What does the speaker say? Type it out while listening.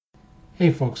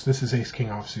Hey folks, this is Ace King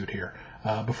Offsuit here.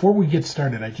 Before we get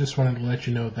started, I just wanted to let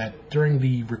you know that during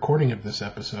the recording of this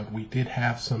episode, we did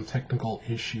have some technical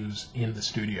issues in the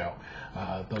studio.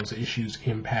 Those issues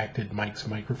impacted Mike's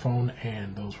microphone,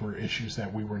 and those were issues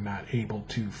that we were not able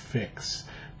to fix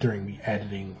during the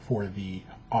editing for the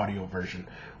audio version.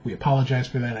 We apologize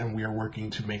for that, and we are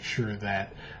working to make sure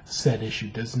that said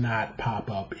issue does not pop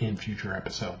up in future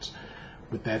episodes.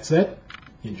 With that said,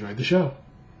 enjoy the show.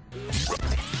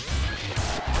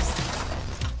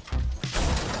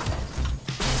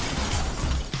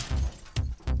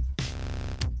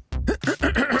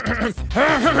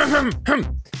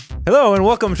 Hello and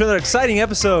welcome to another exciting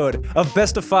episode of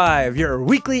Best of Five, your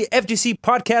weekly FGC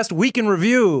podcast week in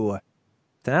review.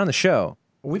 Tonight on the show,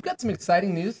 we've got some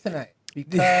exciting news tonight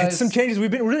because some changes. We've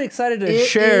been really excited to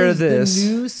share this.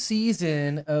 The new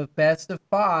season of Best of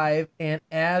Five, and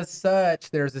as such,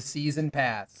 there's a season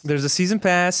pass. There's a season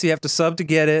pass. You have to sub to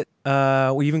get it.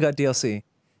 We even got DLC.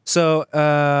 So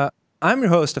I'm your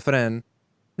host, Efren.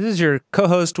 This is your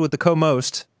co-host with the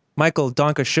co-most, Michael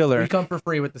Donka Schiller. We come for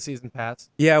free with the season pass.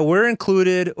 Yeah, we're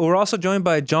included. We're also joined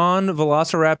by John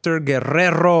Velociraptor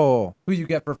Guerrero. Who you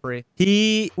get for free.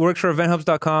 He works for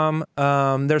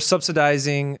EventHubs.com. They're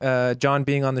subsidizing John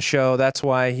being on the show. That's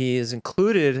why he is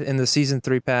included in the Season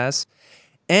 3 pass.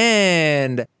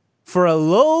 And for a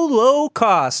low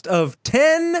cost of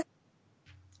 10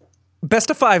 Best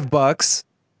of $5,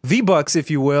 V-Bucks if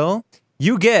you will,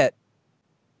 you get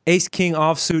Ace King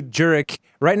Offsuit Jurek.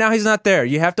 Right now he's not there.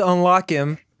 You have to unlock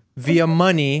him via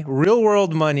money, real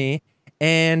world money,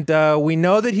 and we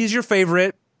know that he's your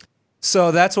favorite,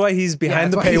 so that's why he's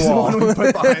behind the paywall. He's the one we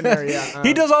put behind there, yeah.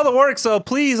 He does all the work, so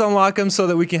please unlock him so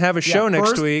that we can have a show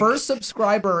next week. First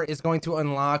subscriber is going to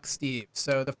unlock Steve.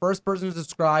 So the first person to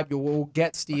subscribe, you will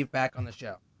get Steve back on the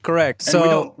show. Correct. And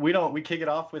so we kick it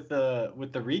off with the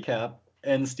recap.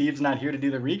 And Steve's not here to do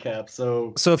the recap,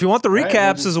 so if you want the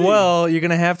recaps as well, you're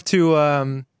gonna have to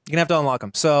unlock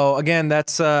them. So again,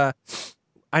 that's I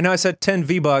know I said 10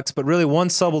 V-Bucks, but really one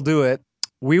sub will do it.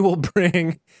 We will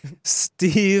bring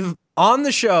Steve on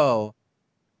the show.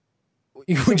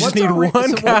 We just need one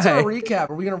guy. What's our recap?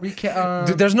 Are we gonna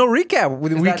recap? There's no recap.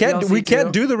 We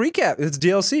can't do the recap. It's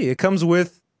DLC. It comes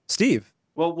with Steve.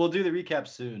 Well, we'll do the recap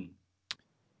soon.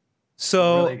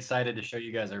 So I'm really excited to show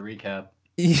you guys our recap.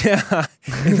 Yeah.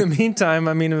 In the meantime,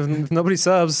 I mean, if nobody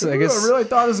subs, I guess. I really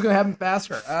thought this was going to happen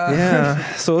faster.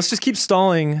 Yeah. So let's just keep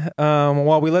stalling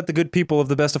while we let the good people of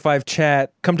the Best of Five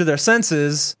chat come to their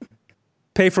senses,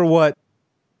 pay for what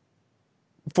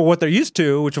they're used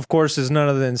to, which of course is none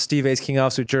other than Steve Ace King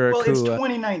Offsuit Jurek. Well, it's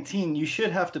 2019. You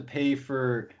should have to pay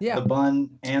for the bun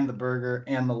and the burger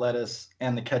and the lettuce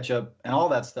and the ketchup and all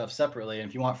that stuff separately. And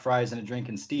if you want fries and a drink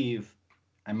and Steve,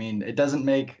 I mean, it doesn't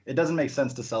make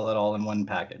sense to sell it all in one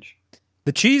package.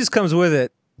 The cheese comes with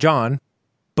it, John,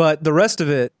 but the rest of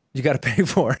it you got to pay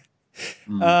for. Hey,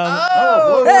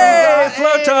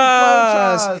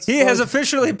 Flotas! He has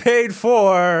officially paid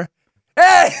for.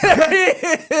 Hey, there he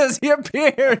is! He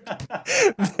appeared.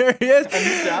 There he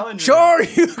is. Sure,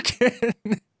 you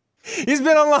can. He's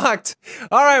been unlocked.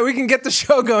 All right, we can get the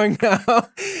show going now.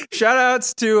 Shout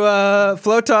outs to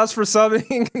Flotas for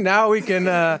subbing. Now we can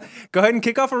go ahead and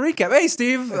kick off a recap. Hey,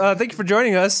 Steve, thank you for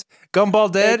joining us.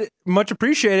 Gumball Dead, much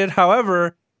appreciated.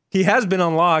 However, he has been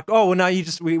unlocked. Oh, well, now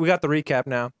we got the recap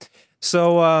now.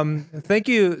 So thank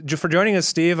you for joining us,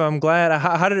 Steve. I'm glad.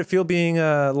 How did it feel being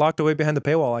locked away behind the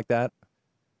paywall like that?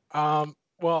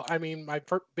 Well, I mean, my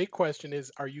big question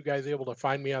is, are you guys able to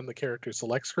find me on the character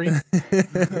select screen?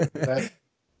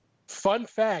 Fun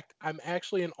fact, I'm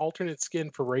actually an alternate skin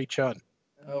for Ray Chun.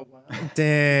 Oh, wow.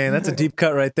 Dang, that's a deep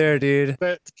cut right there, dude.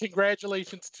 But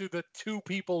congratulations to the 2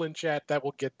 people in chat that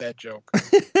will get that joke.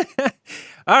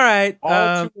 All right.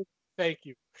 Thank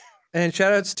you. And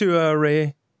shout outs to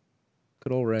Ray.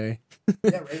 Good old Ray.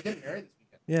 Yeah, Ray getting married this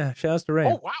weekend. Yeah, shout outs to Ray.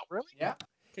 Oh, wow, really? Yeah.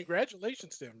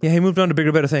 Congratulations to him. Yeah, he moved on to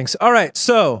bigger, better things. All right,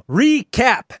 so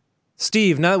recap.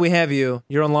 Steve, now that we have you,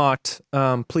 you're unlocked.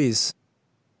 Please,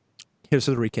 here's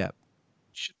the recap.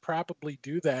 Should probably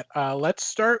do that. Let's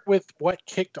start with what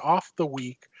kicked off the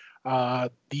week.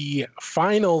 The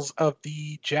finals of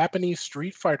the Japanese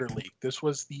Street Fighter League. This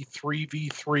was the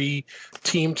 3v3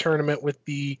 team tournament with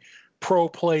the pro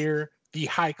player, the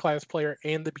high-class player,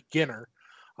 and the beginner.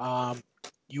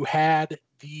 You had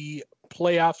the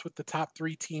playoffs with the top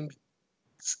 3 teams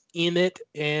in it,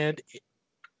 and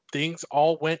things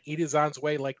all went Itazan's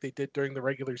way like they did during the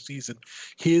regular season.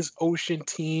 His Ocean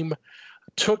team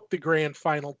took the grand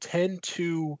final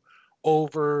 10-2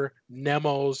 over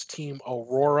Nemo's team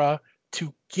Aurora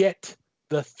to get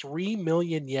the 3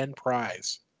 million yen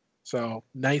prize. So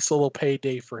nice little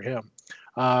payday for him.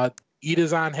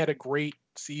 Itazan had a great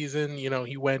season.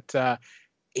 He went 8-4,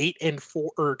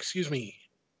 or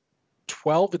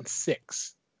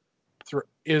 12-6.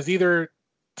 It was either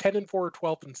 10-4 or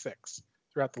 12-6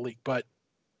 throughout the league. But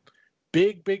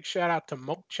big shout out to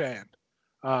Mokchan,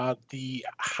 the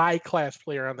high class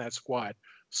player on that squad.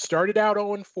 Started out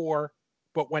 0-4,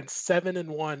 but went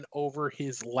 7-1 over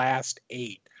his last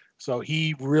 8. So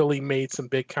he really made some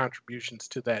big contributions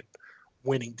to that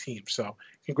winning team. So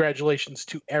congratulations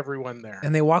to everyone there.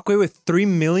 And they walk away with $3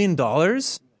 million?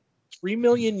 3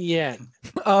 million yen.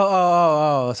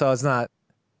 Oh. So it's not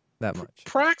that much.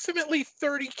 Approximately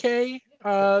 30K.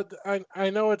 I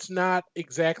know it's not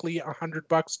exactly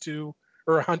 $100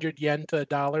 or 100 yen to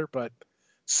 $1, but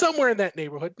somewhere in that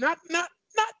neighborhood. Not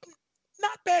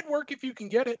bad work if you can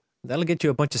get it. That'll get you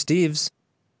a bunch of Steves.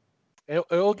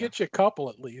 It'll get you a couple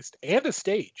at least, and a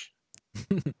stage.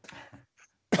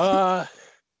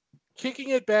 Kicking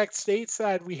it back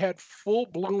stateside, we had Full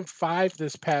Bloom 5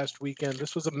 this past weekend.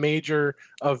 This was a major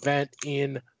event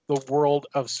in the world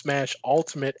of Smash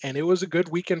Ultimate, and it was a good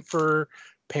weekend for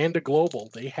Panda Global.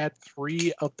 They had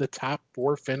 3 of the top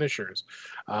 4 finishers.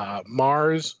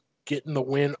 Mars getting the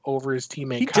win over his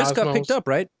teammate He Cosmos. just got picked up,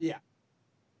 right? Yeah.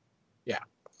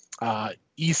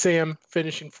 Esam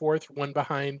finishing 4th, one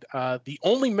behind the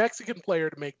only Mexican player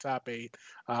to make top 8,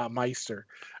 Meister.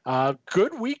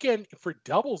 Good weekend for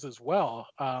doubles as well.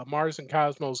 Mars and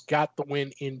Cosmos got the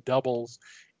win in doubles.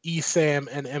 Esam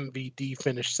and MVD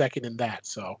finished 2nd in that.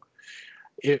 So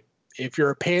if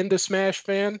you're a Panda Smash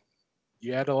fan,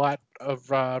 you had a lot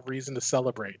of reason to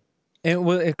celebrate. And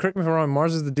correct me if I'm wrong,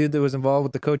 Mars is the dude that was involved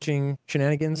with the coaching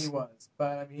shenanigans? He was.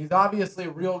 But, I mean, he's obviously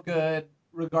real good,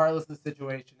 regardless of the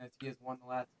situation, as he has won the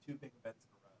last 2 big events in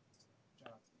a row.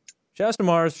 So, shout out to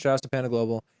Mars, shout out to Panda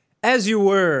Global. As you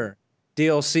were,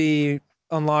 DLC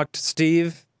unlocked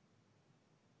Steve.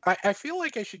 I feel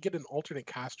like I should get an alternate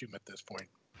costume at this point.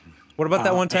 What about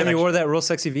that one time you wore that real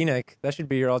sexy V-neck? That should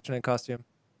be your alternate costume.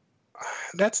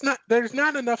 There's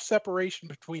not enough separation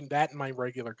between that and my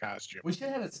regular costume. We should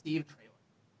have had a Steve trailer.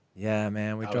 Yeah,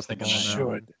 man, we dropped the ball.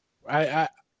 Should. I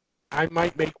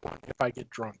might make one if I get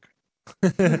drunk.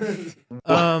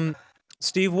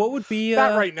 Steve, what would be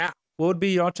not right now? What would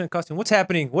be your alternate costume? What's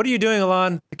happening? What are you doing,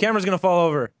 Alon? The camera's gonna fall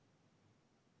over.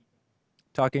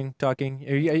 Talking.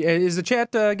 Is the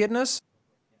chat getting us?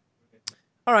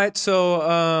 All right,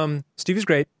 so Steve is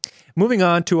great. Moving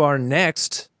on to our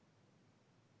next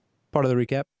part of the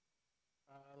recap.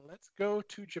 Let's go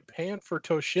to Japan for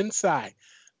Toshinsai.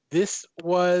 This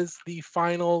was the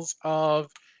finals of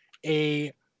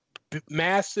a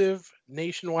massive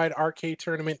nationwide arcade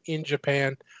tournament in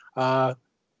Japan. 2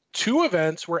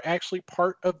 events were actually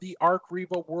part of the Arc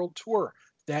Revo World Tour,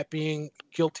 that being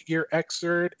Guilty Gear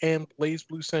Xrd and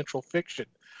BlazBlue Central Fiction.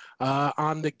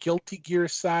 On the Guilty Gear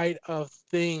side of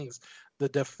things, the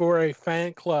Defore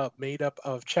fan club, made up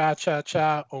of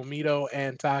Cha-Cha-Cha, Omito,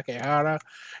 and Takehara,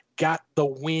 got the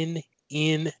win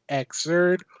in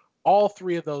Xrd. All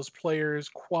 3 of those players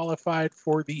qualified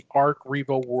for the Arc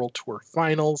Revo World Tour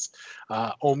Finals.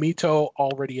 Omito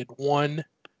already had won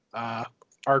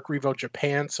Arc Revo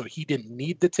Japan, so he didn't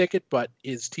need the ticket, but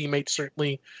his teammates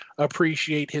certainly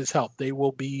appreciate his help. They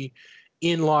will be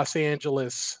in Los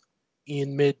Angeles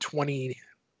in mid-20,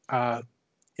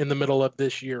 in the middle of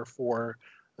this year for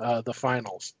the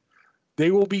finals.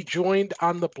 They will be joined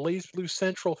on the BlazBlue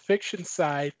Central Fiction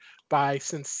side by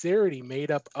Sincerity,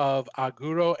 made up of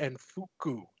Aguro and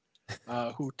Fuku,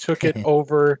 who took it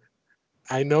over.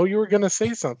 I know you were going to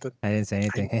say something. I didn't say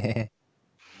anything.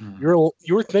 You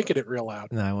were thinking it real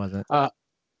loud. No, I wasn't.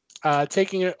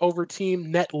 Taking it over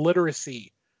Team Net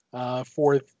Literacy.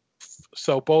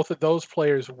 So both of those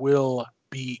players will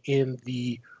be in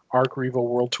the Arc Revo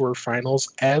World Tour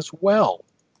Finals as well.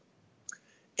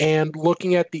 And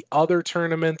looking at the other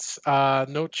tournaments,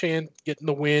 No-Chan getting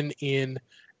the win in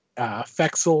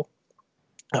Fexel,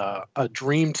 a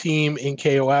Dream Team in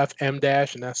KOF,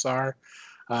 M-Dash, and SR.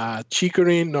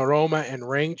 Chikurin, Noroma, and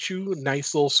Rangchu,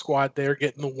 nice little squad there,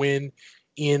 getting the win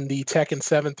in the Tekken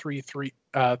 7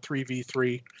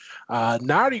 3v3.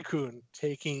 Narikun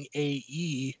taking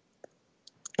AE,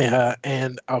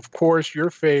 and of course your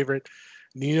favorite,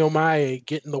 Nino Mae,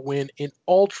 getting the win in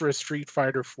Ultra Street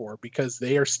Fighter 4 because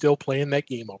they are still playing that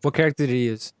game over. What character did he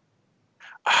use?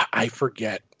 I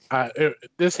forget.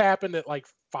 This happened at like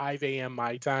 5 a.m.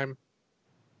 my time,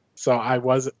 so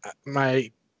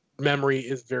my memory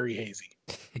is very hazy.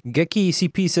 Geki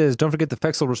CP says, don't forget the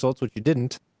Fexel results, which you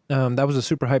didn't. That was a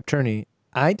super hype tourney.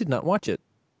 I did not watch it.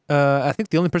 I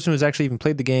think the only person who's actually even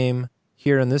played the game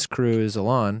here in this crew is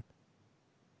Alon.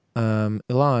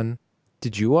 Alon,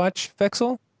 did you watch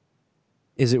Fexel?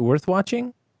 Is it worth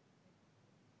watching?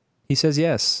 He says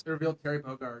yes. They revealed Terry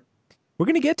Bogard. We're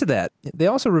going to get to that. They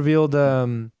also revealed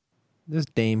this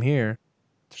dame here.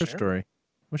 It's her story.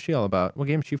 What's she all about? What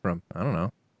game is she from? I don't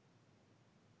know.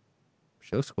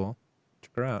 She looks cool.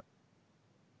 Check her out.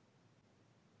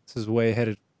 This is way ahead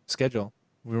of schedule.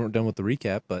 We weren't done with the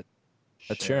recap, but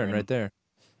that's Sharon right there.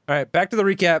 All right, back to the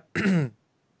recap.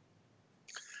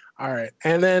 All right.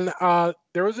 And then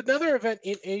there was another event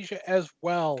in Asia as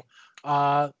well.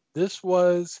 This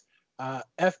was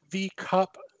FV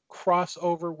Cup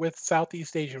crossover with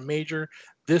Southeast Asian Major.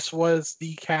 This was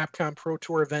the Capcom Pro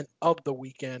Tour event of the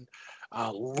weekend.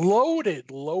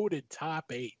 Loaded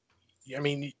top 8. I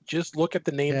mean, just look at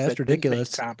the names that's ridiculous.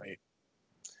 Didn't make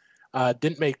top 8.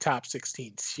 Didn't make top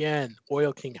 16. Xian,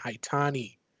 Oil King,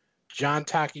 Haitani, John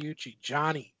Takeuchi,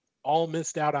 Johnny, all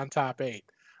missed out on top 8.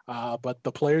 But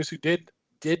the players who did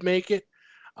make it,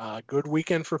 good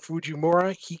weekend for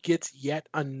Fujimura. He gets yet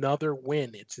another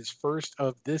win. It's his first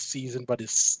of this season, but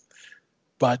his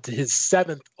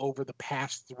 7th over the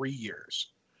past 3 years.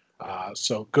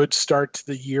 So good start to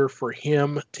the year for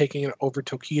him, taking it over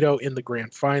Tokido in the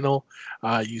grand final.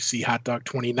 You see Hot Dog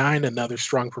 29, another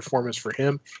strong performance for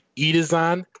him.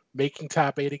 Itazan making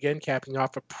top 8 again, capping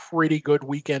off a pretty good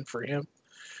weekend for him.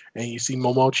 And you see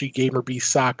Momochi, Gamer B,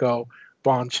 Sako,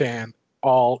 Bonchan,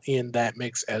 all in that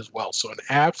mix as well. So an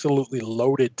absolutely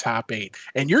loaded top 8.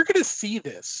 And you're going to see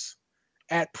this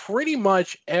at pretty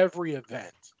much every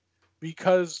event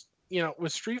because,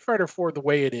 with Street Fighter 4 the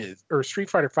way it is, or Street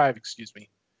Fighter 5, excuse me,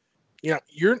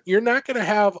 you're not going to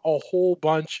have a whole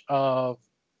bunch of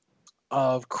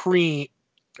cream,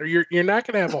 or you're not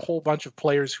going to have a whole bunch of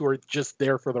players who are just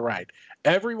there for the ride.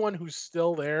 Everyone who's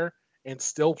still there and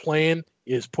still playing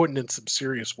is putting in some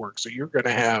serious work. So you're going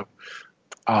to have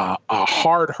a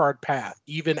hard path,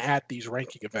 even at these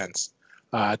ranking events,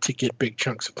 to get big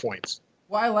chunks of points.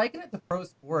 Well, I liken it to pro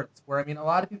sports, where, a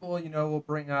lot of people, will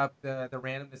bring up the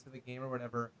randomness of the game or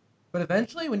whatever. But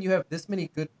eventually, when you have this many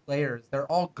good players, they're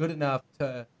all good enough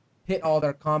to hit all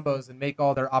their combos and make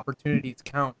all their opportunities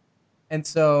count. And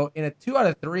so in a 2 out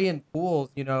of 3 in pools,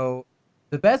 the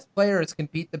best players can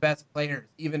beat the best players,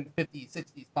 even 50,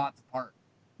 60 spots apart.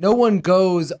 No one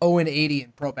goes 0-80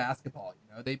 in pro basketball.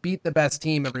 They beat the best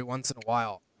team every once in a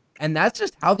while. And that's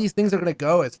just how these things are going to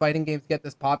go as fighting games get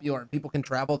this popular and people can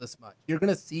travel this much. You're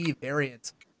going to see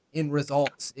variance in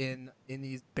results in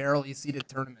these barely seeded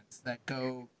tournaments that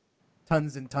go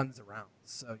tons and tons of rounds.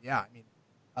 So, yeah,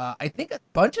 I think a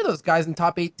bunch of those guys in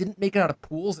top 8 didn't make it out of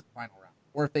pools at final round.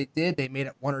 Or if they did, they made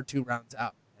it 1 or 2 rounds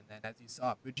out. And then, as you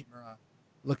saw, Fujimura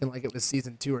looking like it was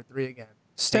season 2 or 3 again.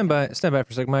 Stand by for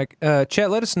a sec, Mike. Chat,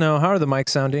 let us know, how are the mics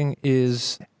sounding?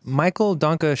 Is Michael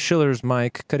Donka Schiller's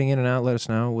mic cutting in and out? Let us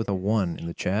know with a 1 in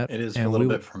the chat. It is a little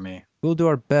bit for me. We'll do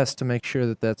our best to make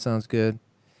sure that sounds good.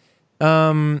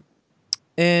 And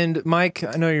Mike,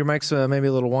 I know your mic's maybe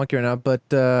a little wonky right now, but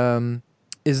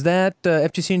is that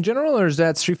FGC in general, or is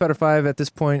that Street Fighter 5 at this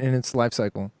point in its life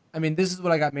cycle? This is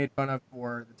what I got made fun of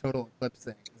for the Total Eclipse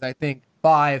thing, because I think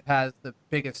 5 has the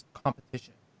biggest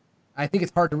competition. I think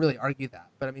it's hard to really argue that,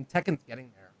 but Tekken's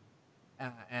getting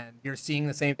there, and you're seeing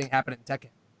the same thing happen in Tekken.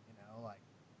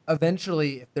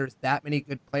 Eventually, if there's that many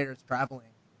good players traveling,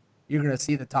 you're going to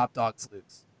see the top dogs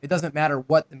lose. It doesn't matter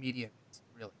what the median is,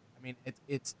 really.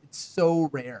 It's so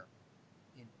rare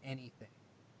in anything,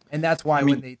 and that's why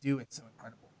when they do, it's so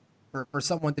incredible for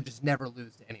someone to just never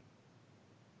lose to anyone.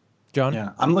 John?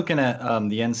 Yeah, I'm looking at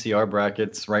the NCR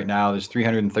brackets right now. There's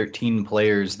 313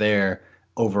 players there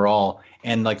overall,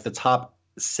 and the top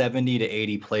 70 to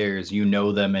 80 players,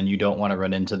 them and you don't want to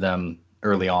run into them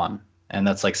early on. And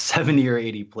that's 70 or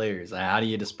 80 players. How do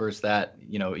you disperse that,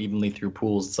 evenly through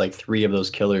pools? It's 3 of those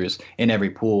killers in every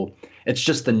pool. It's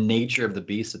just the nature of the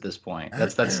beast at this point.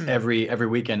 That's every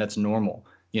weekend. That's normal.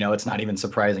 It's not even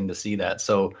surprising to see that.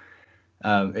 So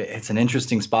it's an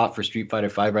interesting spot for Street Fighter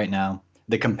 5 right now.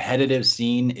 The competitive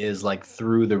scene is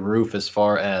through the roof as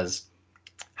far as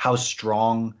how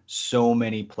strong so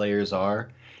many players are.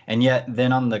 And yet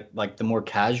then on the more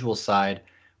casual side,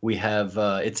 we have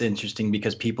it's interesting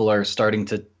because people are starting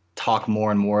to talk more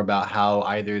and more about how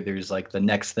either there's the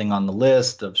next thing on the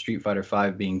list of Street Fighter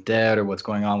 5 being dead, or what's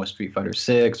going on with Street Fighter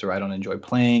 6, or I don't enjoy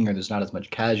playing, or there's not as much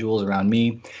casuals around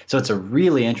me. So it's a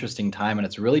really interesting time, and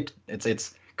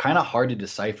it's kind of hard to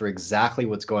decipher exactly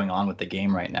what's going on with the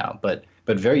game right now, but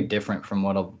very different from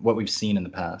what we've seen in the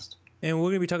past. And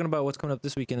we're going to be talking about what's coming up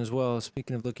this weekend as well,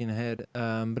 speaking of looking ahead.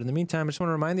 But in the meantime, I just want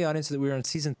to remind the audience that we're on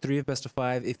Season 3 of Best of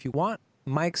 5. If you want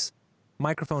Mike's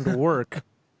microphone to work,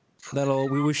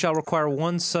 we shall require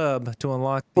 1 sub to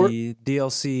unlock the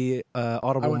DLC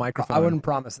audible microphone. I wouldn't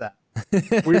promise that.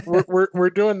 We're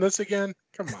doing this again?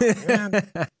 Come on,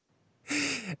 man.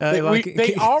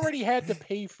 They already had to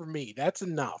pay for me. That's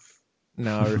enough.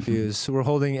 No, I refuse. We're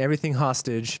holding everything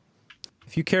hostage.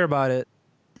 If you care about it,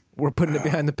 we're putting it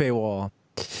behind the paywall.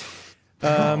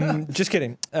 Just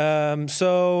kidding.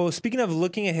 So speaking of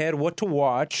looking ahead, what to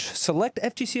watch, select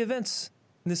FGC events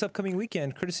this upcoming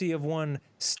weekend, courtesy of one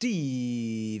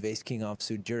Steve Ace King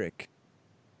Offsuit Jurek.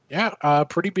 Yeah,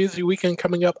 pretty busy weekend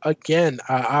coming up again.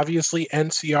 Obviously,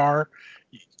 NCR,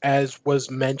 as was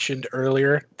mentioned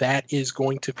earlier, that is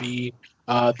going to be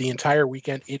the entire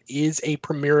weekend. It is a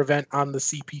premier event on the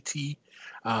CPT,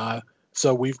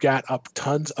 so we've got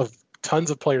tons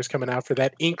of players coming out for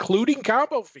that, including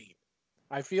Combo Fiend.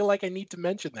 I feel like I need to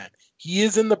mention that he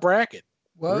is in the bracket.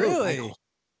 Whoa. Really?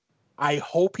 I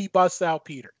hope he busts out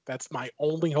Peter. That's my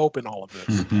only hope in all of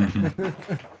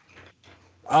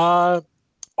this.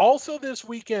 Also this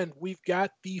weekend, we've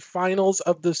got the finals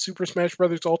of the Super Smash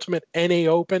Bros. Ultimate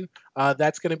NA Open.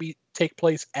 That's going to take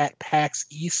place at PAX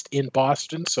East in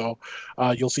Boston. So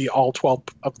you'll see all 12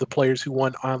 of the players who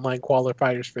won online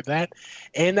qualifiers for that.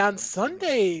 And on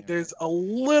Sunday, there's a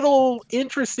little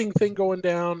interesting thing going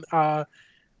down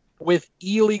with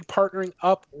E-League partnering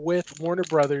up with Warner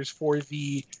Brothers for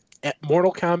the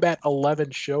Mortal Kombat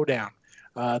 11 Showdown.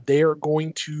 They are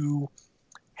going to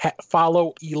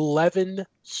follow 11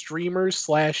 streamers /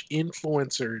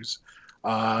 influencers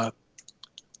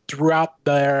throughout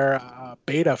their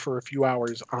beta for a few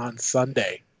hours on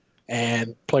Sunday,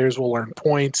 and players will earn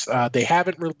points. They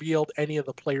haven't revealed any of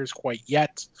the players quite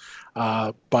yet,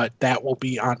 but that will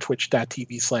be on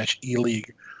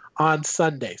twitch.tv/eleague on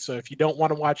Sunday. So if you don't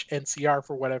want to watch NCR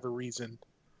for whatever reason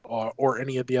or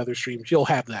any of the other streams, you'll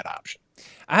have that option.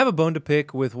 I have a bone to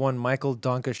pick with one Michael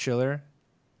Donka Schiller.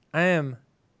 I am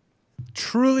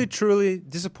truly, truly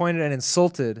disappointed and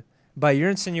insulted by your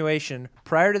insinuation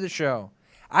prior to the show.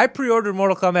 I pre-ordered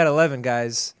Mortal Kombat 11,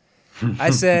 guys.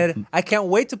 I said, I can't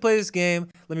wait to play this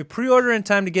game. Let me pre-order in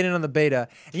time to get in on the beta.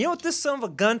 And you know what this son of a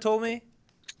gun told me?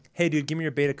 Hey, dude, give me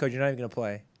your beta code. You're not even going to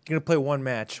play. You're going to play one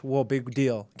match. Whoa, big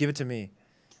deal. Give it to me.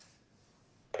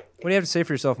 What do you have to say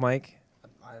for yourself, Mike?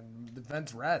 The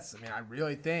vents rest. I mean, I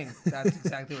really think that's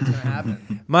exactly what's going to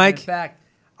happen. Mike. And in fact,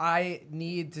 I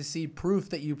need to see proof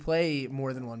that you play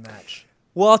more than one match.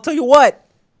 Well, I'll tell you what.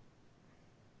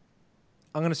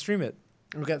 I'm going to stream it.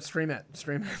 Okay, stream it.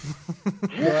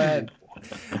 Go ahead.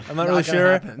 I'm not really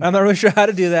sure. I'm not really sure how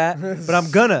to do that, but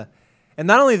I'm gonna. And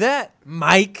not only that,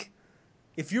 Mike,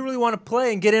 if you really want to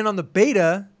play and get in on the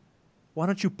beta, why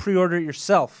don't you pre-order it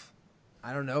yourself?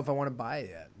 I don't know if I want to buy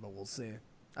it yet, but we'll see.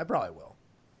 I probably will.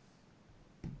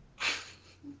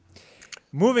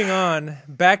 Moving on,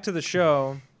 back to the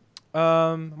show.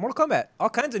 Mortal Kombat, all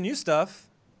kinds of new stuff.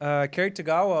 Kerry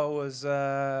Tagawa was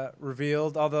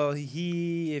revealed, although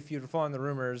he, if you'd followed the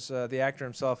rumors, the actor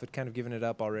himself had kind of given it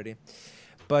up already.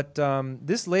 But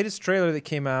this latest trailer that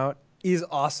came out is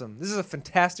awesome. This is a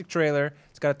fantastic trailer.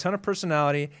 It's got a ton of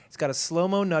personality. It's got a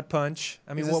slow-mo nut punch.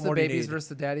 I mean, is this what more the do you babies need? versus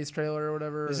the daddies trailer or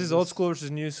whatever? This is old school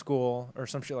versus new school or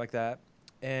some shit like that.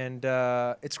 And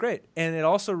it's great. And it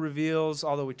also reveals,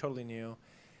 although we totally knew,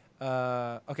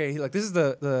 okay, this is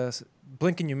the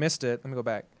blink and you missed it. Let me go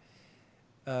back.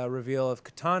 Reveal of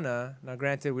Katana. Now,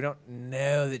 granted, we don't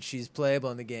know that she's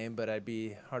playable in the game, but I'd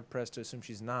be hard-pressed to assume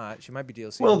she's not. She might be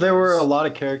DLC. Well, there were a lot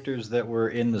of characters that were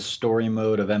in the story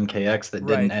mode of MKX that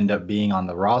didn't end up being on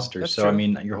the roster. That's so, true. I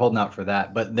mean, you're holding out for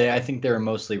that. But I think they were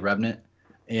mostly Revenant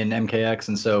in MKX.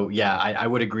 And so, yeah, I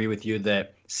would agree with you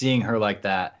that seeing her like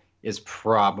that is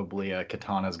probably a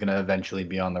Katana's going to eventually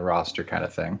be on the roster kind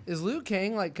of thing. Is Liu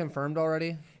Kang, confirmed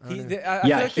already?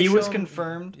 He was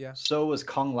confirmed. Yeah. So was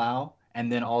Kung Lao. And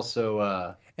then also,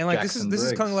 and this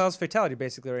is Kung Lao's fatality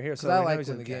basically right here. So I we know like he's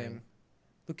in Liu the Kang. game.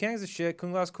 Liu Kang's the shit.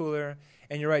 Kung Lao's cooler.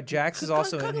 And you're right, Jax is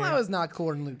also in Kung here. Lao is not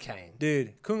cooler than Liu Kang.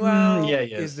 Dude, Kung Lao he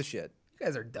is the shit. You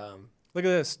guys are dumb. Look at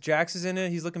this. Jax is in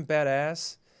it. He's looking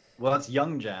badass. Well, that's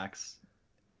young Jax.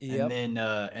 Yep.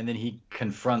 And then he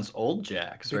confronts old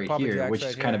Jax Big right Papa here, Jax which right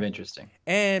is kind of here. interesting.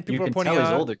 And people you are can pointing tell out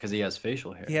he's older because he has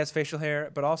facial hair. he has facial hair,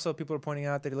 but also people are pointing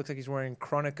out that he looks like he's wearing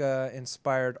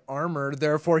Kronika-inspired armor.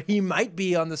 Therefore, he might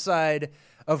be on the side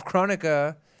of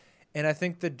Kronika. And I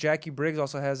think that Jackie Briggs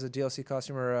also has a DLC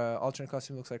costume or alternate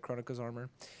costume that looks like Kronika's armor.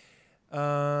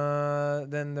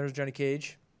 Then there's Johnny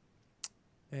Cage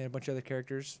and a bunch of other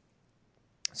characters.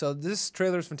 So this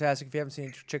trailer is fantastic. If you haven't seen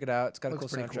it, check it out. It's got a cool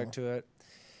soundtrack to it.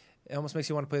 It almost makes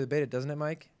you want to play the beta, doesn't it,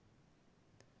 Mike?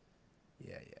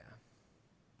 Yeah.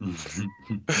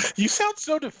 You sound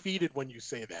so defeated when you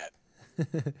say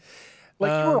that.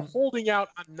 Like you were holding out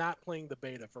on not playing the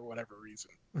beta for whatever reason.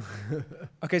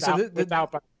 Okay, so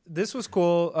without this was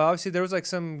cool. Obviously, there was like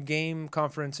some game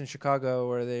conference in Chicago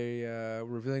where they were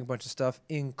revealing a bunch of stuff,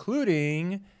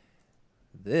 including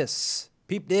this.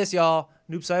 Peep this, y'all.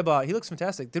 Noob Saibot. He looks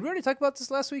fantastic. Did we already talk about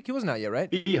this last week? He wasn't out yet, right?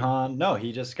 Bihan. No,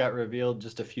 he just got revealed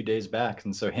just a few days back.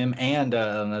 And so him and,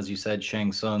 as you said,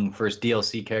 Shang Tsung, first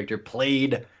DLC character,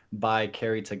 played by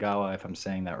Kerry Tagawa, if I'm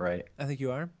saying that right. I think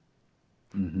you are.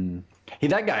 Mm-hmm.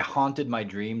 That guy haunted my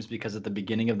dreams because at the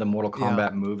beginning of the Mortal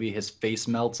Kombat movie, his face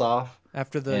melts off.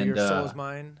 After your soul is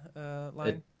mine line?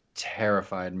 It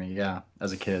terrified me, yeah,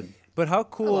 as a kid. But how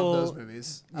cool... I love those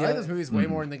movies. I like those movies way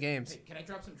more than the games. Hey, can I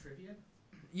drop some trivia?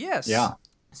 Yes. Yeah.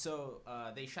 So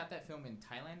they shot that film in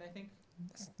Thailand, I think.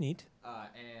 That's neat.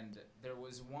 And there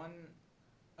was one...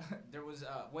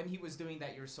 when he was doing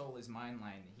that Your Soul Is Mine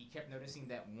line, he kept noticing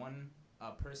that one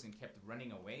person kept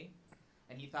running away.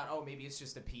 And he thought, oh, maybe it's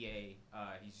just a PA.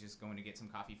 He's just going to get some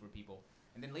coffee for people.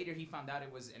 And then later he found out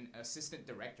it was an assistant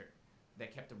director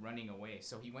that kept running away.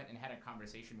 So he went and had a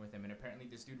conversation with him. And apparently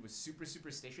this dude was super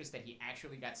superstitious that he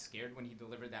actually got scared when he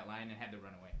delivered that line and had to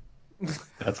run away.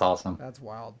 That's awesome. That's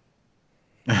wild.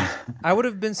 I would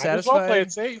have been satisfied. Well play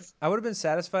it safe. I would have been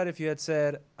satisfied if you had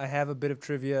said, I have a bit of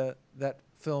trivia. That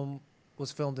film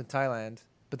was filmed in Thailand.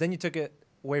 But then you took it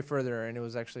way further, and it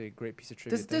was actually a great piece of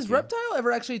trivia. Does Reptile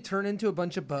ever actually turn into a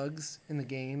bunch of bugs in the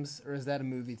games, or is that a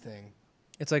movie thing?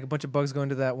 It's like a bunch of bugs going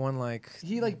to that one,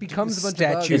 he becomes a bunch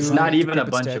statue. of bugs. It's not even a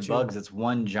decrepit bunch statue. of bugs. It's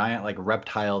one giant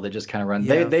reptile that just kind of runs.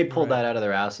 Yeah, They pulled that out of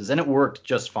their asses, and it worked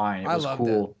just fine. It was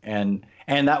cool, and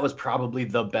that was probably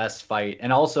the best fight.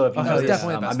 And also, if you notice,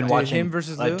 I've been watching him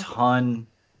versus a ton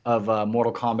of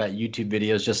Mortal Kombat YouTube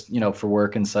videos, just for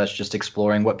work and such, just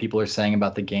exploring what people are saying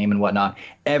about the game and whatnot.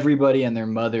 Everybody and their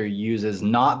mother uses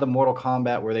not the Mortal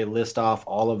Kombat where they list off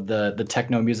all of the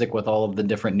techno music with all of the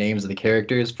different names of the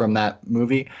characters from that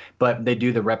movie, but they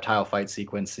do the reptile fight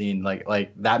sequence scene.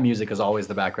 Like that music is always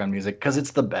the background music because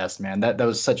it's the best, man. That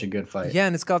was such a good fight. Yeah,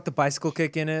 and it's got the bicycle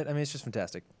kick in it. I mean, it's just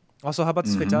fantastic. Also, how about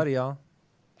this fatality, y'all?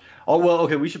 Oh, well,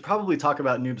 okay, we should probably talk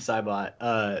about Noob Saibot,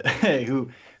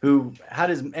 who had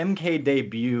his MK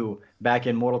debut back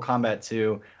in Mortal Kombat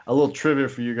 2. A little trivia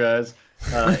for you guys.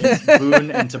 Boone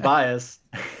and Tobias,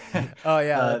 oh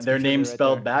yeah, their names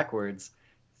spelled backwards,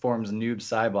 forms Noob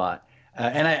Saibot.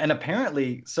 And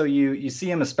apparently, so you see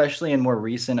him, especially in more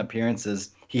recent appearances,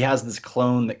 he has this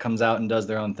clone that comes out and does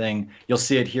their own thing. You'll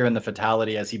see it here in the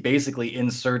fatality as he basically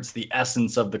inserts the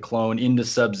essence of the clone into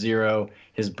Sub-Zero,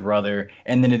 his brother,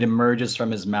 and then it emerges from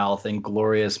his mouth in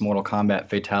glorious Mortal Kombat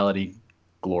fatality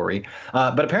glory.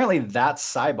 But apparently that's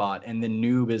Saibot, and then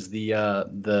Noob is the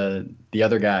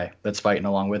other guy that's fighting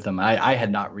along with him. I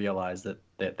had not realized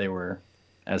that they were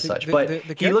as such. But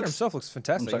the character himself looks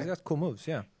fantastic. He's got cool moves,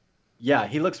 yeah. Yeah,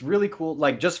 he looks really cool.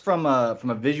 Like, just from a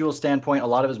visual standpoint, a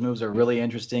lot of his moves are really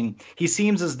interesting. He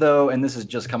seems as though, and this is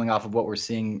just coming off of what we're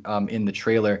seeing in the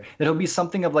trailer, that he'll be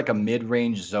something of like a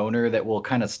mid-range zoner that will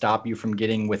kind of stop you from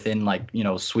getting within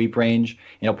sweep range,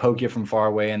 poke you from far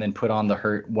away and then put on the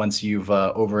hurt once you've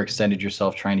overextended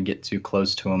yourself trying to get too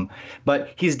close to him.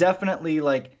 But he's definitely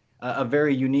a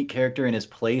very unique character in his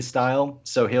play style,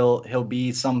 so he'll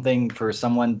be something for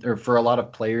someone or for a lot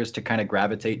of players to kind of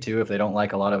gravitate to if they don't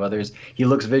like a lot of others. He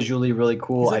looks visually really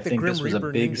cool. I think this was a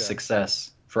big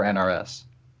success for NRS.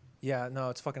 Yeah,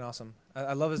 no, it's fucking awesome.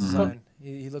 I love his design.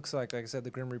 He looks like I said,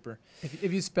 the Grim Reaper.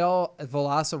 If you spell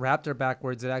Velociraptor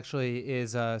backwards, it actually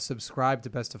is subscribe to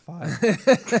Best of 5.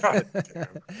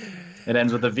 It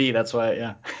ends with a V. That's why,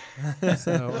 yeah.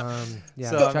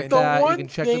 So check the that. You one can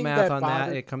check the thing math that on that.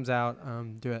 bothered- It comes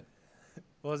out. Do it.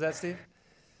 What was that, Steve?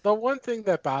 The one thing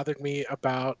that bothered me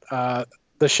about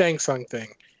the Shang Tsung thing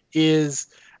is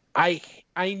I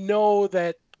know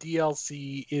that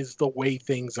DLC is the way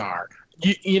things are.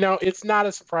 It's not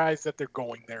a surprise that they're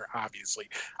going there, obviously.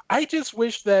 I just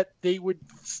wish that they would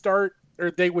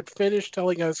finish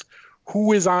telling us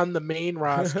who is on the main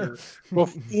roster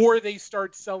before they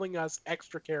start selling us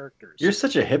extra characters. You're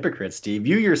such a hypocrite, Steve.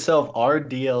 You yourself are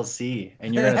DLC,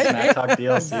 and you're going to smack talk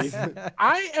DLC?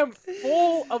 I am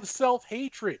full of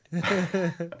self-hatred.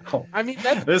 I mean,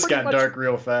 that's this got much dark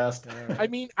real fast. I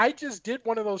mean, I just did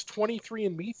one of those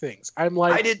 23andMe things. I'm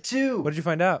like, I did too. What did you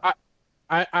find out?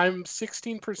 I'm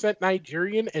 16%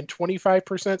 Nigerian and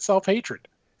 25% self-hatred.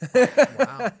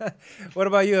 Wow. What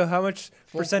about you? How much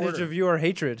percentage quarter. of you are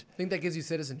hatred? I think that gives you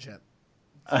citizenship.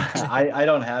 I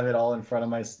don't have it all in front of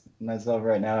myself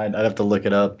right now. I'd have to look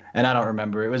it up, and I don't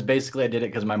remember. It was basically I did it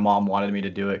because my mom wanted me to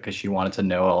do it because she wanted to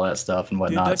know all that stuff and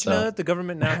Dude, whatnot. don't you know that the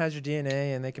government now has your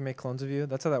DNA and they can make clones of you?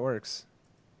 That's how that works.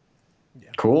 Yeah.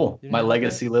 Cool. You My know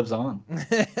legacy lives on.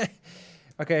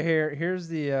 Okay, here's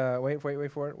the wait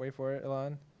for it,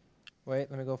 Elon.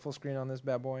 Wait, let me go full screen on this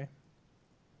bad boy.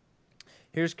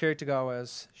 Here's Kerry Tagawa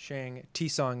as Shang,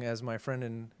 T-Song as my friend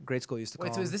in grade school used to call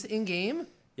him. Wait, so is this in-game?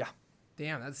 Yeah.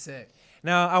 Damn, that's sick.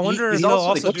 Now, I wonder if he's they'll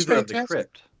also do the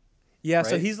crypt. Yeah, right?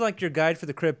 So he's like your guide for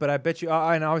the crypt, but I bet you,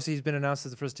 and obviously he's been announced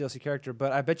as the first DLC character,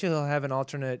 but I bet you he'll have an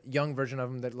alternate young version of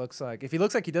him that looks like, if he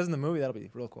looks like he does in the movie, that'll be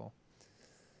real cool.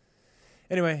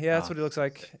 Anyway, yeah, that's what he looks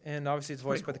like, and obviously it's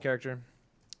voiced by the character.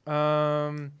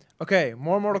 Okay,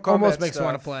 more Mortal Kombat Almost makes stuff. me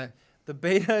want to play. The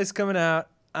beta is coming out.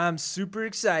 I'm super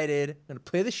excited. I'm going to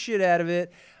play the shit out of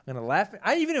it. I'm going to laugh.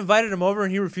 I even invited him over,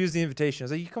 and he refused the invitation. I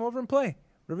was like, you come over and play.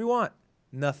 Whatever you want.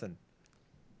 Nothing.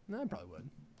 No, I probably would.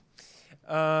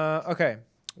 Okay.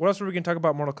 What else were we going to talk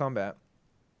about Mortal Kombat?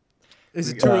 Is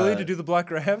it too early to do the black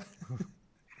grab?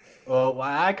 Well,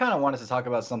 I kind of wanted to talk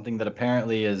about something that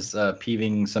apparently is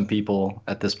peeving some people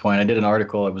at this point. I did an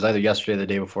article. It was either yesterday or the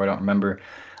day before. I don't remember.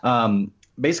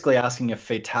 Basically asking if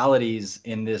fatalities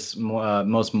in this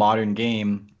most modern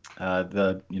game,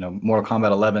 Mortal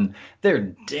Kombat 11,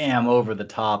 they're damn over the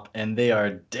top and they are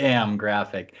damn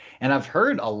graphic. And I've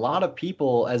heard a lot of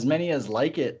people, as many as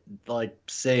like it, like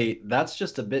say that's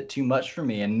just a bit too much for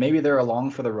me. And maybe they're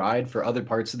along for the ride for other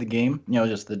parts of the game,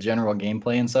 just the general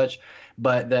gameplay and such.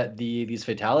 But that these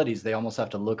fatalities, they almost have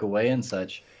to look away and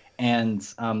such. And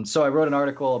so I wrote an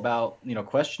article about,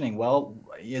 questioning, well,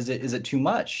 is it too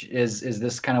much? Is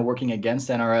this kind of working against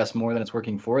NRS more than it's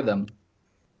working for them?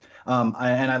 And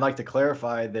I'd like to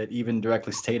clarify that even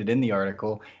directly stated in the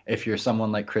article, if you're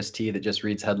someone like Chris T that just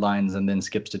reads headlines and then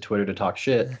skips to Twitter to talk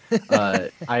shit,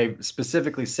 I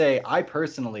specifically say I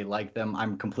personally like them.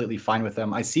 I'm completely fine with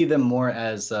them. I see them more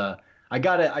as I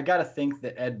gotta think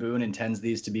that Ed Boon intends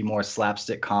these to be more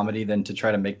slapstick comedy than to try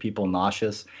to make people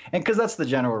nauseous. And because that's the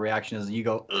general reaction is you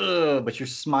go, ugh, but you're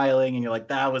smiling and you're like,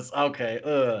 that was okay,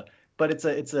 ugh. But it's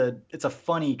a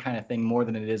funny kind of thing more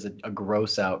than it is a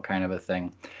gross out kind of a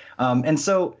thing. And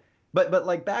so, but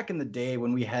like back in the day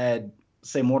when we had,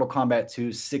 say, Mortal Kombat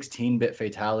 2's 16-bit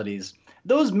fatalities,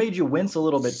 those made you wince a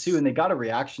little bit too, and they got a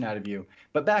reaction out of you.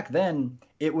 But back then,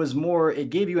 it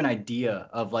gave you an idea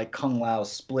of like Kung Lao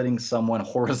splitting someone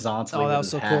horizontally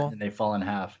with his hat, and they fall in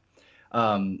half.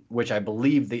 Which I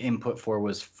believe the input for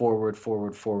was forward,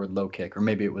 low kick, or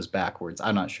maybe it was backwards.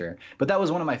 I'm not sure. But that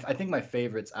was one of my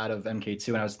favorites out of MK2,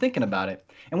 and I was thinking about it.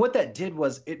 And what that did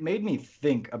was it made me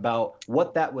think about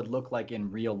what that would look like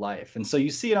in real life. And so you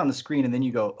see it on the screen, and then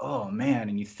you go, oh, man,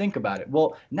 and you think about it.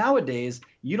 Well, nowadays,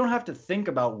 you don't have to think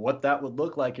about what that would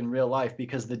look like in real life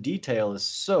because the detail is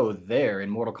so there in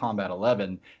Mortal Kombat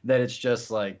 11 that it's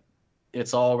just like,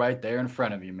 it's all right there in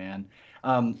front of you, man.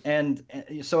 And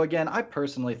so again, I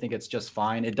personally think it's just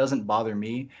fine. It doesn't bother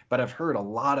me, but I've heard a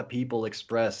lot of people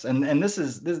express, and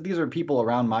these are people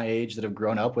around my age that have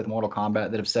grown up with Mortal Kombat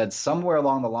that have said somewhere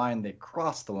along the line they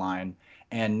crossed the line,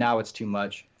 and now it's too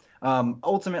much.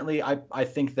 Ultimately, I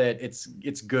think that it's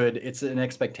good. It's an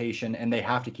expectation, and they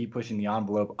have to keep pushing the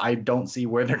envelope. I don't see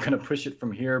where they're going to push it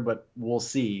from here, but we'll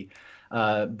see.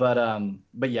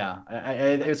 But yeah,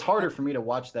 it's harder for me to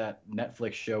watch that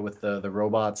Netflix show with the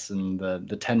robots and the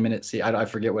 10-minute scene. I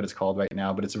forget what it's called right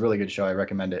now, but it's a really good show. I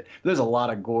recommend it. There's a lot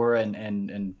of gore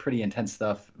and pretty intense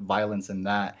stuff, violence in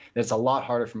that. It's a lot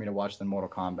harder for me to watch than Mortal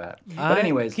Kombat. But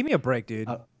anyways, give me a break, dude.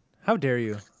 How dare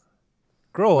you?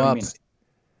 Grow up.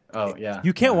 Oh yeah.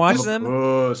 You can't watch them.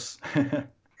 This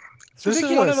is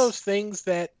one of those things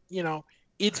that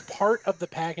it's part of the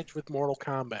package with Mortal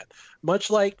Kombat. Much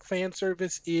like fan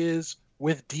service is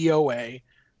with DOA,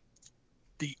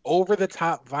 the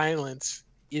over-the-top violence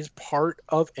is part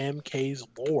of MK's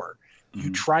lore. Mm-hmm.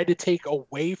 You try to take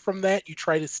away from that, you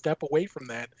try to step away from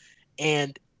that,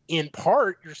 and in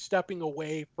part, you're stepping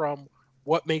away from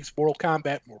what makes Mortal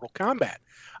Kombat Mortal Kombat.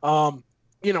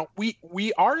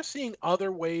 We are seeing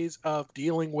other ways of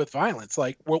dealing with violence.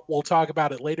 Like we'll talk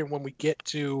about it later when we get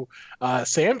to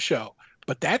Sam's show.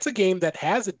 But that's a game that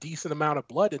has a decent amount of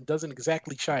blood and doesn't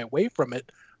exactly shy away from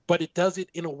it, but it does it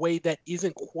in a way that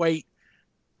isn't quite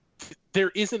 –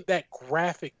 there isn't that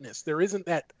graphicness. There isn't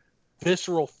that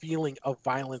visceral feeling of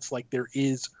violence like there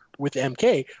is with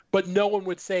MK. But no one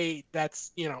would say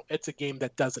that's, it's a game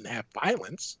that doesn't have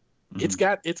violence. Mm-hmm.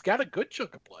 It's got a good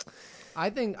chunk of blood.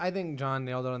 I think John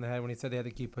nailed it on the head when he said they had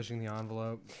to keep pushing the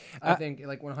envelope. I think,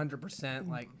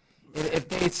 100%, if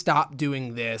they stop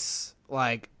doing this,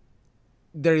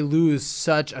 they lose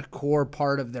such a core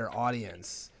part of their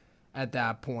audience at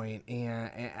that point,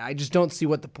 and I just don't see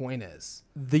what the point is.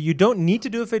 You don't need to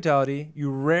do a fatality. You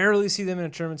rarely see them in a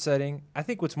tournament setting. I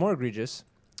think what's more egregious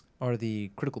are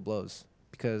the critical blows,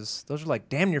 because those are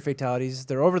damn near fatalities.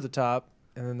 They're over the top.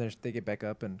 And then they get back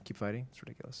up and keep fighting. It's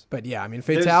ridiculous. But yeah, I mean,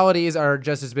 fatalities are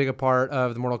just as big a part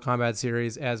of the Mortal Kombat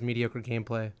series as mediocre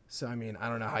gameplay. So I mean, I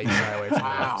don't know how you shy away from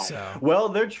that. So. Well,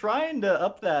 they're trying to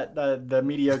up that the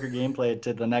mediocre gameplay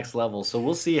to the next level. So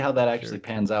we'll see how that actually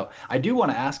pans out. I do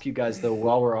want to ask you guys though,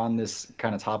 while we're on this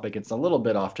kind of topic, it's a little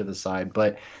bit off to the side,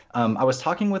 but I was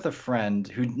talking with a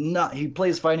friend he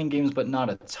plays fighting games, but not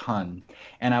a ton.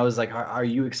 And I was like, are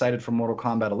you excited for Mortal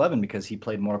Kombat 11? Because he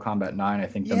played Mortal Kombat 9, I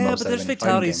think, the most. Yeah, but there's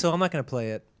fatalities, so I'm not going to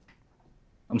play it.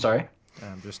 I'm sorry?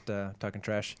 I'm just talking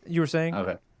trash. You were saying?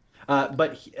 Okay.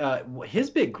 But his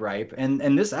big gripe,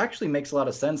 and this actually makes a lot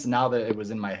of sense now that it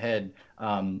was in my head,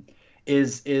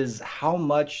 is how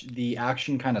much the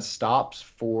action kind of stops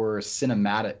for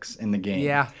cinematics in the game.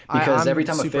 Yeah, because every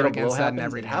time a fatal blow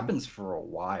happens, it happens for a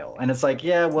while, and it's like,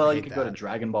 yeah, well, you could go to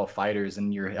Dragon Ball Fighters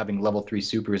and you're having level 3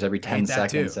 supers every 10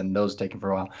 seconds, and those taking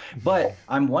for a while. But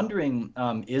I'm wondering,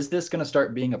 is this going to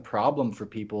start being a problem for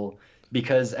people?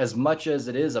 Because as much as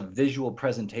it is a visual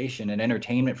presentation and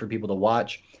entertainment for people to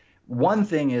watch, one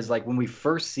thing is like when we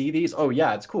first see these, oh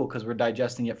yeah, it's cool because we're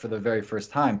digesting it for the very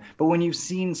first time. But when you've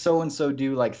seen so-and-so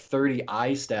do like 30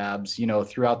 eye stabs,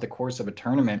 throughout the course of a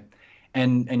tournament,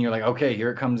 and you're like, okay, here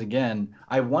it comes again.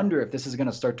 I wonder if this is going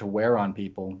to start to wear on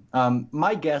people.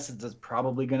 My guess is it's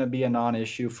probably going to be a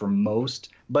non-issue for most,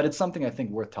 but it's something I think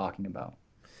worth talking about.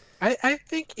 I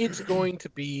think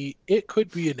it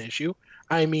could be an issue.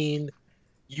 I mean,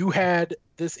 you had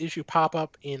this issue pop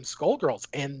up in Skullgirls,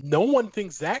 and no one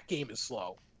thinks that game is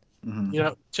slow.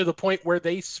 Mm-hmm. To the point where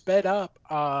they sped up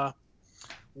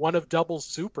one of Double's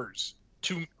supers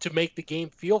to make the game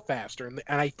feel faster.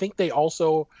 And I think they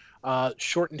also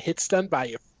shortened hit stun by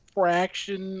a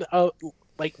fraction of,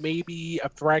 maybe a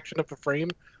fraction of a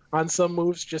frame on some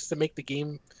moves just to make the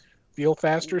game feel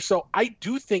faster. So I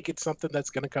do think it's something that's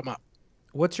going to come up.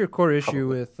 What's your core issue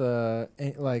with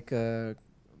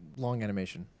long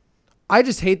animation? I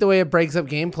just hate the way it breaks up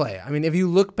gameplay. I mean, if you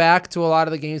look back to a lot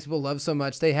of the games people love so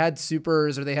much, they had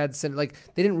supers or they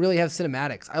didn't really have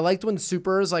cinematics. I liked when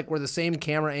supers were the same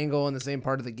camera angle in the same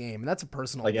part of the game, and that's a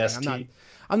personal thing. ST.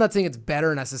 I'm not saying it's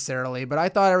better necessarily, but I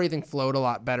thought everything flowed a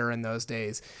lot better in those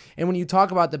days. And when you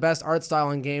talk about the best art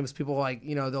style in games, people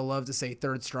they'll love to say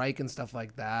Third Strike and stuff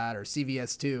like that, or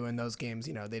CVS2. In those games,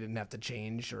 they didn't have to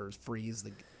change or freeze.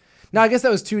 Now, I guess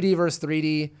that was 2D versus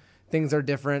 3D. Things are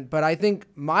different, but I think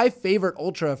my favorite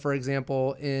Ultra, for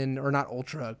example,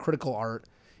 Critical Art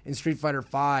in Street Fighter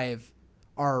V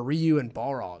are Ryu and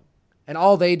Balrog. And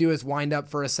all they do is wind up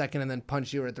for a second and then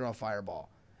punch you or throw a fireball.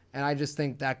 And I just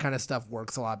think that kind of stuff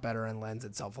works a lot better and lends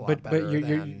itself a lot better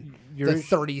than the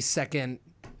 30-second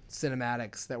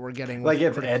cinematics that we're getting. Like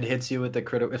if Ed hits you with the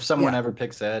critical, if someone ever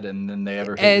picks Ed and then they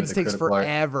ever hit Ed's you with takes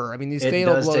forever. Art, I mean, these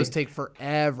fatal blows take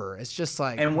forever. It's just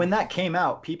like. And when that came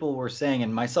out, people were saying,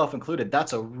 and myself included,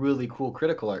 that's a really cool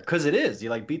critical art because it is. He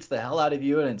beats the hell out of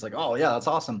you, and it's like, oh yeah, that's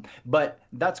awesome. But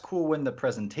that's cool when the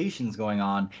presentation's going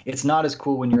on. It's not as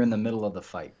cool when you're in the middle of the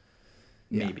fight.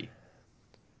 Maybe.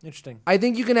 Interesting. I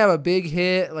think you can have a big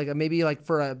hit,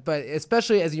 but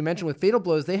especially as you mentioned with fatal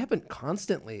blows, they happen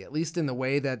constantly, at least in the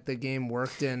way that the game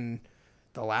worked in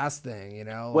the last thing,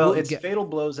 Well, it's fatal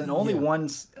blows and only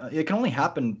once. It can only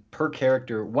happen per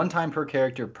character, one time per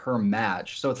character per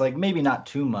match. So it's maybe not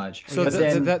too much. So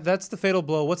that's the fatal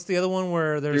blow. What's the other one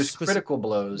where there's critical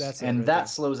blows, and that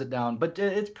slows it down, but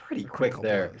it's pretty quick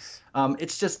there.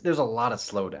 It's just there's a lot of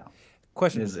slowdown.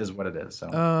 Question is what it is.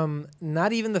 So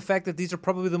not even the fact that these are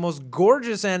probably the most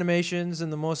gorgeous animations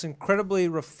and the most incredibly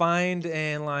refined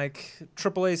and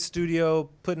AAA studio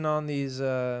putting on these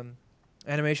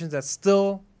animations. That's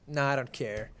still I don't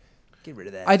care. Get rid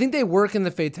of that. I think they work in the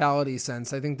fatality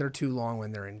sense. I think they're too long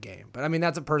when they're in game. But I mean,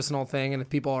 that's a personal thing, and if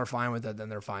people are fine with it, then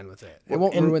they're fine with it. It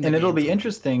won't ruin the game. And it'll be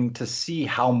interesting to see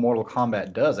how Mortal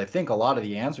Kombat does. I think a lot of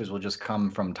the answers will just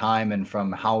come from time and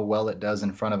from how well it does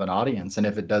in front of an audience, and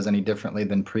if it does any differently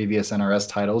than previous NRS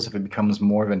titles, if it becomes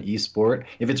more of an esport,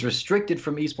 if it's restricted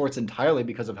from esports entirely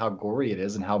because of how gory it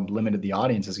is and how limited the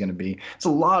audience is going to be. It's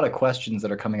a lot of questions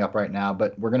that are coming up right now,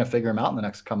 but we're going to figure them out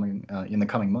in the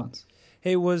coming months.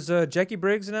 Hey, was Jackie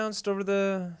Briggs announced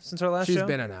since our last show? She's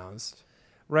been announced.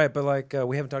 Right, but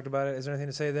we haven't talked about it. Is there anything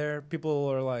to say there? People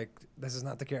are like, this is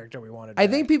not the character we wanted. I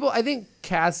think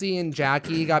Cassie and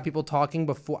Jackie got people talking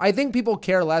before. I think people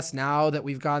care less now that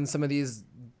we've gotten some of these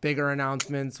bigger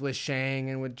announcements with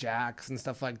Shang and with Jax and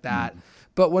stuff like that.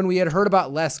 But when we had heard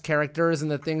about less characters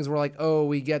and the things were like, oh,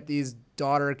 we get these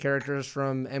daughter characters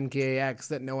from MKX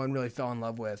that no one really fell in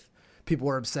love with, people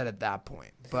were upset at that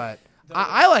point. But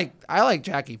I like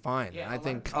Jackie fine. Yeah, I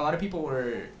think a lot of people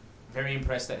were very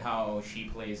impressed at how she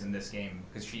plays in this game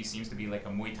because she seems to be like a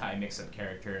Muay Thai mix-up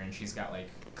character, and she's got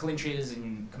clinches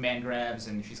and command grabs,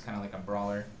 and she's kind of like a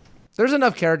brawler. There's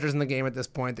enough characters in the game at this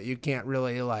point that you can't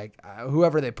really like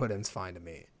whoever they put in is fine to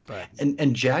me. But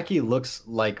and Jackie looks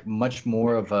like much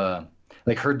more of a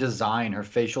like her design, her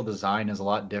facial design is a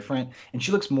lot different, and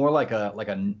she looks more like a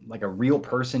real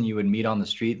person you would meet on the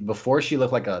street. Before she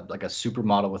looked like a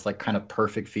supermodel with like kind of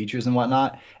perfect features and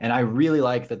whatnot. And I really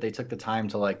like that they took the time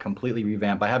to like completely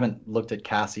revamp. I haven't looked at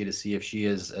Cassie to see if she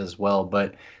is as well,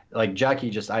 but like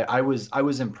Jackie, just I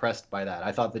was impressed by that.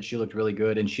 I thought that she looked really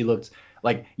good, and she looked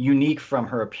like unique from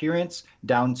her appearance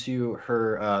down to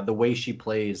her the way she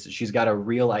plays. She's got a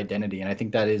real identity, and I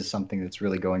think that is something that's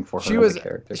really going for her as a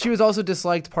character. She was also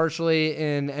disliked partially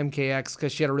in MKX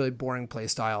because she had a really boring play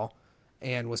style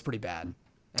and was pretty bad.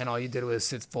 And all you did was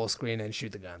sit full screen and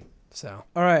shoot the gun. So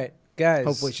all right, guys.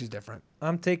 Hopefully she's different.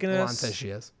 I'm taking Elon us says she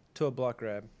is. to a block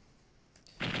grab.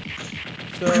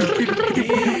 So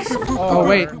oh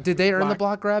wait, did they earn the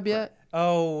block grab yet?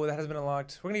 Oh, that has been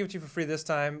unlocked. We're going to give it to you for free this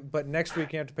time, but next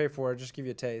week you have to pay for it. Just give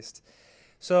you a taste.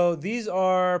 So these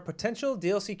are potential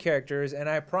DLC characters, and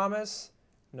I promise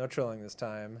no trolling this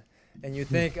time. And you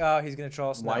think, oh, he's going to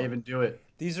troll us. Why even do it?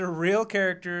 These are real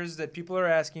characters that people are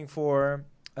asking for.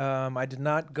 I did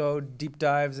not go deep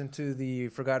dives into the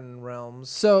Forgotten Realms.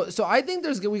 So I think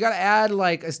we got to add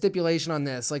like a stipulation on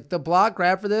this. Like the block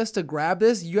grab for this, to grab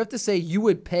this, you have to say you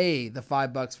would pay the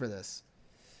 $5 for this.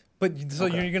 But so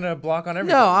okay. You're gonna block on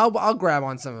everything? No, I'll grab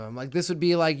on some of them. Like this would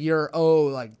be like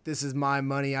like this is my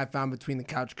money I found between the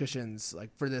couch cushions,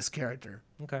 like for this character.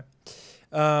 Okay.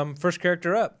 First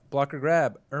character up, block or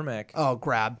grab, Ermac. Oh,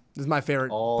 grab. This is my favorite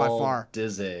by far.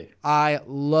 Dizzy. I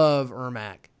love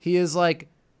Ermac. He is like,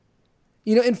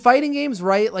 in fighting games,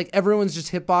 right? Like everyone's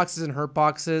just hitboxes and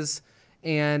hurtboxes.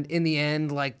 And in the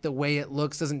end, like the way it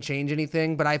looks doesn't change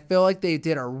anything. But I feel like they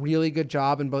did a really good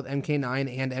job in both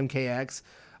MK9 and MKX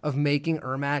of making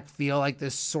Ermac feel like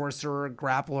this sorcerer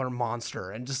grappler monster.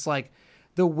 And just like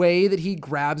the way that he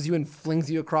grabs you and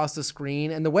flings you across the screen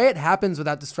and the way it happens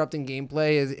without disrupting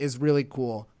gameplay is really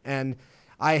cool. And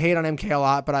I hate on MK a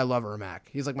lot, but I love Ermac.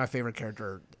 He's like my favorite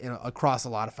character across a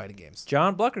lot of fighting games.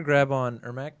 John, block or grab on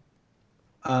Ermac?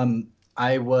 So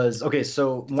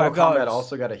Mortal Kombat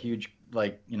also got a huge,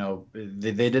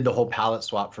 they did the whole palette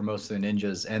swap for most of the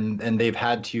ninjas, and they've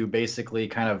had to basically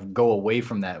kind of go away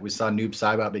from that. We saw Noob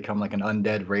Saibot become like an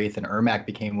undead wraith, and Ermac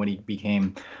became what he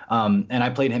became. And I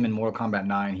played him in Mortal Kombat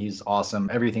 9. He's awesome.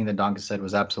 Everything that Donka said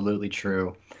was absolutely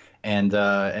true. And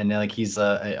like he's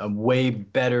a way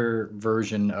better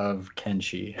version of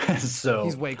Kenshi. So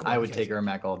he's way cool. I would take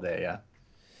Ermac all day, yeah.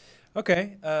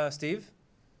 Okay, Steve?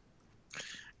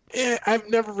 I've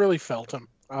never really felt him.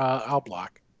 I'll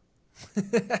block.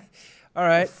 All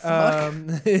right. Do I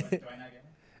not get it?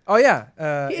 Oh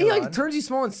yeah. He like turns you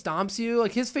small and stomps you.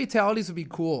 Like his fatalities would be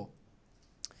cool.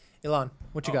 Elon,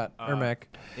 what you got? Ermac.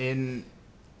 In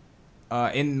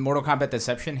Mortal Kombat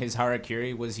Deception, his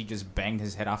Harakiri was he just banged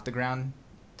his head off the ground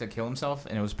to kill himself,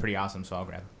 and it was pretty awesome. So I'll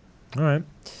grab it. All right.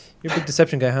 You're a big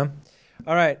Deception guy, huh?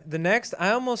 All right. The next,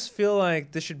 I almost feel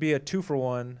like this should be a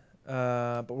 2-for-1,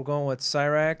 but we're going with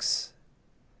Cyrax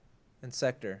and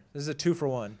Sector. This is a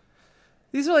 2-for-1.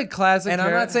 These are like classic. And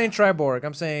I'm not saying Triborg.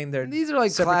 I'm saying these are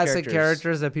like classic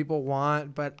characters that people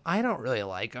want, but I don't really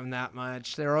like them that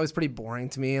much. They're always pretty boring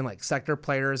to me. And like Sector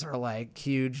players are like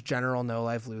huge general no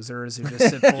life losers who just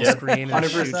sit full screen and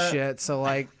 100%. Shoot shit. So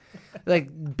like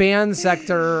ban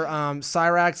Sector.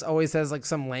 Cyrax always has like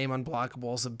some lame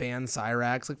unblockable. So ban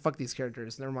Cyrax. Like fuck these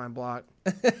characters. Never mind block.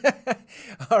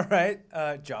 All right,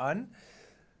 John.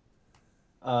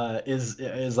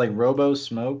 Is like Robo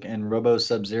Smoke and Robo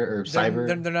Sub-Zero or Cyber?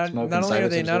 They're not. Smoke not only Cyber are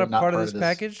they not a part of this this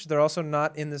package, they're also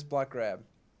not in this block grab.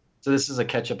 So this is a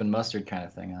ketchup and mustard kind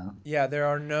of thing, huh? Yeah, there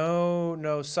are no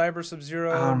Cyber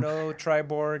Sub-Zero, no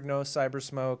Triborg, no Cyber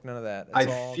Smoke, none of that. I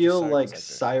feel like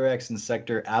Cyrax and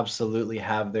Sector absolutely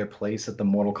have their place at the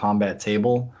Mortal Kombat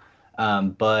table.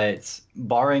 But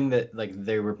barring that, like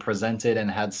they were presented and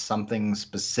had something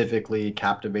specifically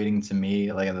captivating to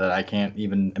me, like that I can't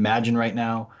even imagine right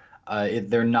now,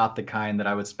 they're not the kind that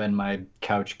I would spend my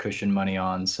couch cushion money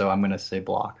on. So I'm gonna say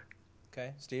block.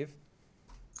 Okay, Steve.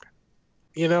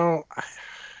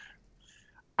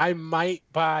 I might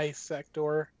buy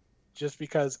Sector just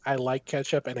because I like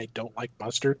ketchup and I don't like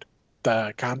mustard,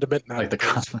 the condiment. Not like the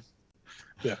condiment.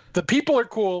 Yeah, the people are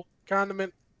cool.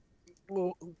 Condiment.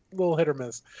 Little hit or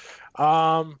miss.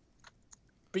 But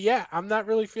yeah, I'm not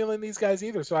really feeling these guys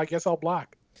either, so I guess I'll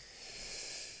block.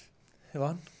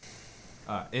 Elon?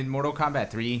 In Mortal Kombat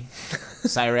 3,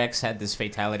 Cyrex had this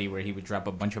fatality where he would drop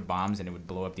a bunch of bombs and it would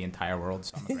blow up the entire world.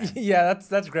 So yeah,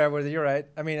 that's grab-worthy. You're right.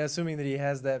 I mean, assuming that he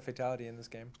has that fatality in this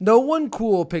game. No one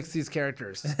cool picks these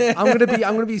characters. I'm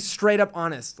gonna be straight up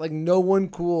honest. Like, no one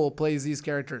cool plays these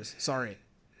characters. Sorry.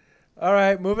 All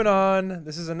right, moving on.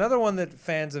 This is another one that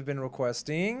fans have been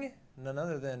requesting. None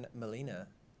other than Mileena.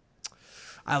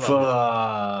 I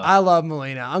love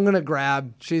Mileena. I'm gonna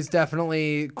grab. She's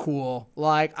definitely cool.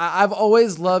 Like, I've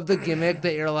always loved the gimmick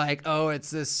that you're like, oh,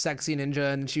 it's this sexy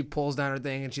ninja, and she pulls down her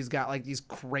thing, and she's got like these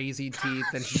crazy teeth,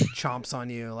 and she chomps on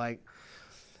you. Like,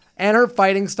 and her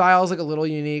fighting style is like a little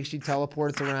unique. She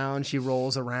teleports around, she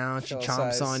rolls around, she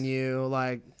chomps on you.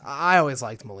 Like, I always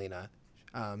liked Mileena.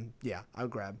 Yeah, I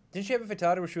would grab. Didn't she have a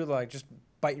fatality where she would like just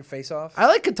bite your face off? I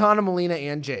like Katana, Mileena,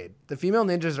 and Jade. The female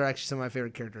ninjas are actually some of my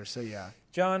favorite characters. So yeah.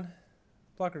 John,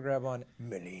 block or grab on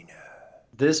Mileena.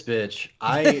 This bitch,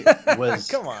 I was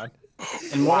come on.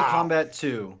 In Mortal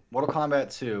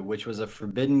Kombat 2, which was a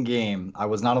forbidden game. I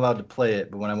was not allowed to play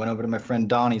it, but when I went over to my friend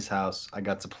Donnie's house, I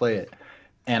got to play it.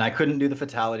 And I couldn't do the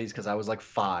fatalities because I was like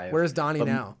 5. Where's Donnie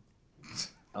now?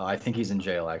 I think he's in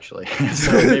jail, actually.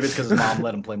 So maybe it's because his mom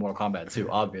let him play Mortal Kombat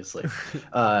 2, obviously.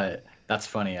 That's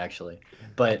funny, actually.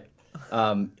 But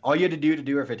all you had to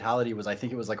do her fatality was, I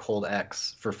think it was like hold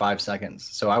X for 5 seconds.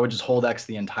 So I would just hold X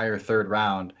the entire third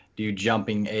round, do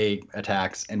jumping A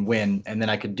attacks, and win, and then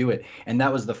I could do it. And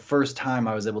that was the first time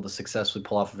I was able to successfully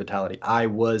pull off a fatality. I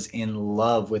was in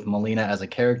love with Mileena as a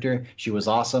character. She was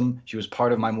awesome. She was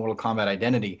part of my Mortal Kombat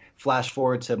identity. Flash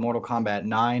forward to Mortal Kombat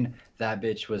 9. That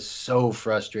bitch was so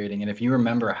frustrating. And if you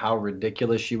remember how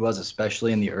ridiculous she was,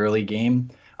 especially in the early game,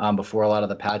 before a lot of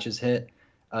the patches hit,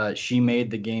 she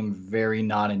made the game very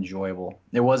not enjoyable.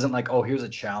 It wasn't like, oh, here's a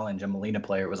challenge, a Mileena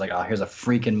player. It was like, oh, here's a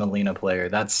freaking Mileena player.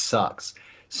 That sucks.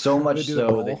 So much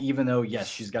so that even though, yes,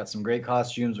 she's got some great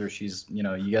costumes where she's, you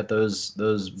know, you got those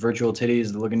virtual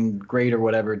titties looking great or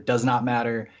whatever. Does not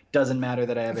matter. Doesn't matter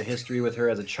that I have a history with her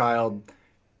as a child.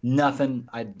 Nothing.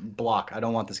 I block. I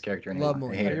don't want this character anymore. Love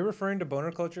Are you referring to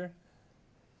boner culture?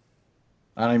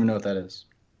 I don't even know what that is.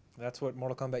 That's what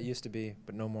Mortal Kombat used to be,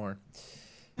 but no more.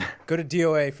 Go to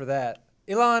DOA for that.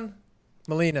 Elon,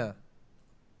 Mileena.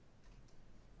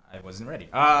 I wasn't ready.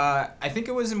 I think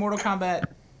it was in Mortal Kombat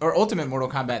or Ultimate Mortal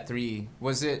Kombat 3.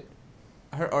 Was it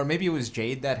her, or maybe it was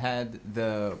Jade that had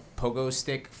the pogo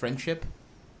stick friendship?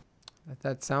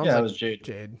 That sounds like it was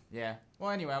Jade. Yeah. Well,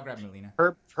 anyway, I'll grab Mileena.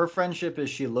 Her friendship is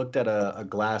she looked at a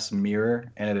glass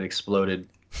mirror and it exploded.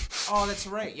 Oh, that's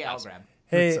right. Yeah, I'll grab.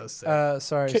 Hey,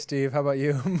 sorry, Steve. How about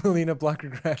you? Mileena, block or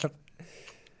grab?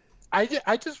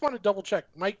 I just want to double check.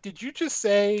 Mike, did you just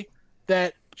say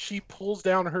that she pulls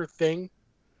down her thing?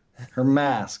 Her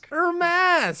mask. Her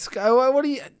mask. What do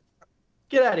you...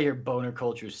 Get out of here, boner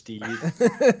culture, Steve.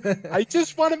 I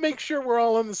just want to make sure we're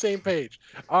all on the same page.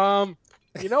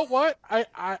 You know what?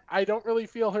 I don't really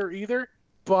feel her either,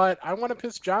 but I want to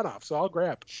piss John off, so I'll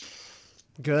grab.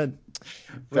 Good.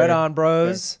 Right on,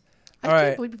 bros. All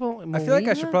right. I feel like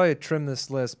I should probably trim this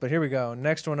list, but here we go.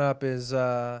 Next one up is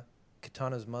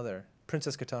Katana's mother.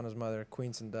 Princess Katana's mother,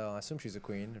 Queen Sindel. I assume she's a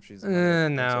queen if she's a mother.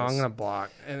 No, I'm gonna block.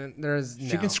 And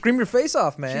she can scream your face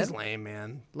off, man. She's lame,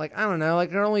 man. Like, I don't know. Like,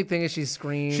 her only thing is she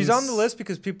screams. She's on the list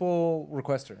because people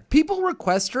request her. People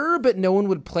request her, but no one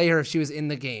would play her if she was in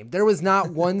the game. There was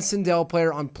not one Sindel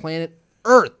player on planet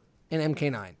Earth in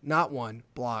MK9. Not one.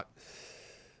 Block.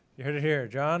 You heard it here.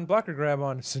 John, block or grab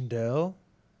on Sindel.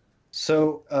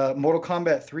 So Mortal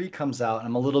Kombat 3 comes out, and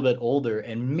I'm a little bit older,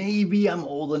 and maybe I'm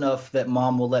old enough that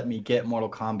Mom will let me get Mortal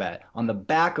Kombat. On the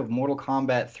back of Mortal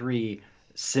Kombat 3,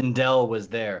 Sindel was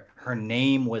there. Her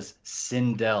name was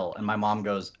Sindel, and my mom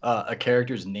goes, a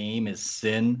character's name is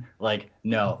Sin? Like,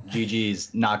 no,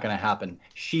 GG's not going to happen.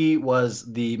 She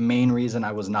was the main reason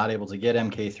I was not able to get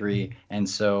MK3, and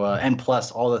so, and plus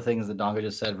all the things that Donga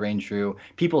just said reign true.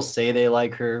 People say they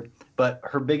like her, but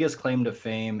her biggest claim to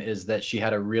fame is that she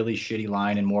had a really shitty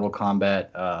line in Mortal Kombat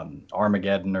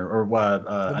Armageddon or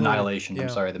Annihilation. Yeah. I'm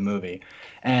sorry, the movie.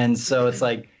 And so it's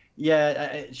like,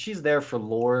 yeah, she's there for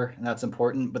lore, and that's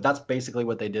important. But that's basically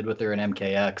what they did with her in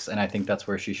MKX, and I think that's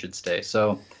where she should stay.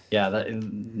 So yeah,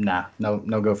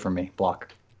 no go for me. Block.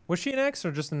 Was she in X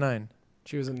or just in 9?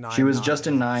 She was in 9. She was just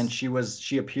in 9.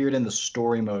 She appeared in the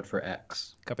story mode for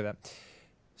X. Copy that.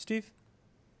 Steve,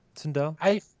 Sindel.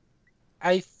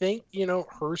 I think,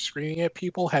 her screaming at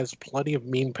people has plenty of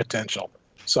meme potential.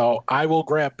 So I will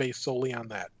grab based solely on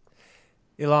that.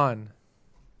 Elon.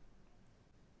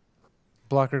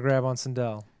 Block or grab on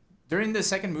Sindel. During the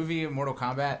second movie of Mortal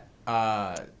Kombat,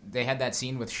 they had that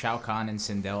scene with Shao Kahn and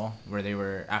Sindel where they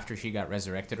were after she got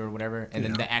resurrected or whatever, and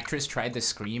then the actress tried to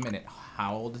scream and it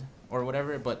howled or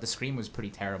whatever, but the scream was pretty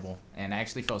terrible, and I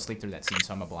actually fell asleep through that scene,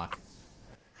 so I'm a block.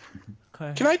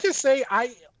 Okay. Can I just say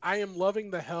I am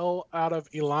loving the hell out of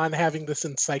Elon having this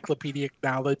encyclopedic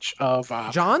knowledge of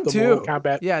John the too. Mortal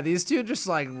Kombat. Yeah, these two just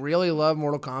like really love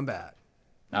Mortal Kombat.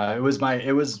 It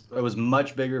was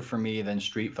much bigger for me than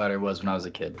Street Fighter was when I was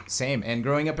a kid. Same. And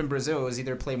growing up in Brazil, it was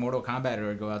either play Mortal Kombat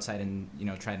or go outside and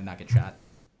try to not get shot.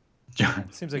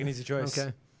 Seems like an easy choice.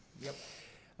 Okay. Yep.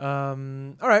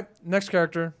 All right. Next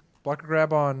character. Block or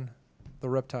grab on the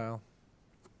reptile.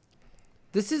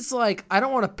 This is like I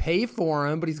don't want to pay for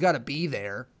him, but he's got to be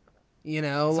there.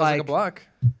 Sounds like a block.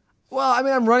 Well, I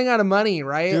mean, I'm running out of money,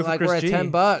 right? Like we're at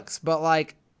 $10, but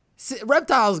like.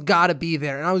 Reptile's got to be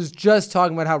there. And I was just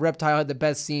talking about how Reptile had the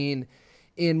best scene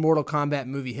in Mortal Kombat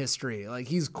movie history. Like,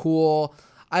 he's cool.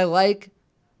 I like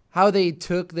how they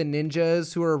took the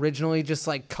ninjas who were originally just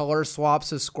like color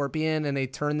swaps of Scorpion and they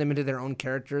turned them into their own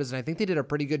characters. And I think they did a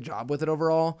pretty good job with it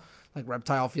overall. Like,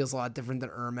 Reptile feels a lot different than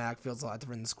Ermac, feels a lot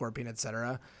different than Scorpion,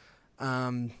 etc.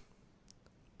 I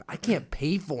can't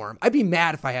pay for him. I'd be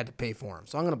mad if I had to pay for him.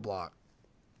 So I'm going to block.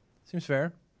 Seems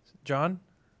fair. John?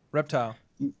 Reptile.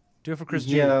 Do it for Chris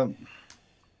G. Yeah.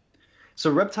 So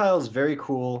Reptile is very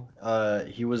cool.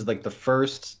 He was like the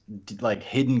first like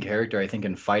hidden character I think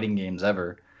in fighting games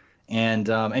ever,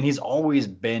 and he's always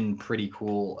been pretty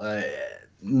cool.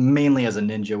 Mainly as a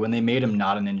ninja. When they made him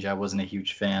not a ninja, I wasn't a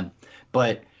huge fan,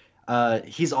 but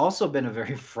he's also been a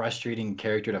very frustrating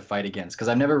character to fight against because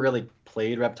I've never really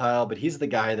played Reptile, but he's the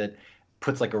guy that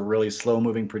puts like a really slow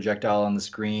moving projectile on the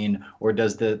screen or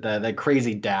does the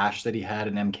crazy dash that he had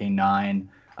in MK9.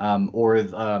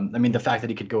 The fact that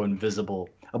he could go invisible,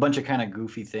 a bunch of kind of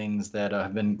goofy things that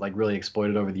have been like really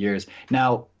exploited over the years.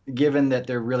 Now, given that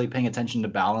they're really paying attention to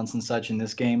balance and such in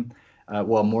this game,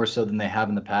 more so than they have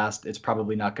in the past, it's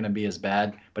probably not going to be as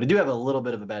bad. But I do have a little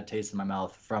bit of a bad taste in my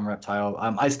mouth from Reptile.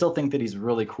 I still think that he's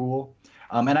really cool.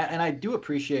 And I do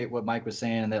appreciate what Mike was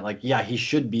saying that, like, yeah, he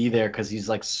should be there because he's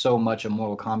like so much a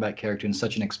Mortal Kombat character and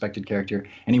such an expected character.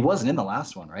 And he wasn't in the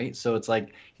last one, right? So it's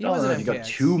like, he wasn't. If you got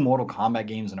 2 Mortal Kombat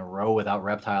games in a row without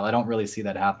Reptile, I don't really see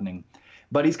that happening.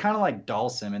 But he's kind of like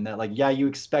Dhalsim in that, like, yeah, you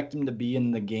expect him to be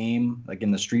in the game, like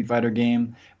in the Street Fighter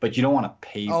game, but you don't want to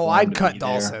pay for him. I'd cut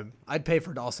Dhalsim. I'd pay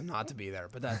for Dhalsim not to be there,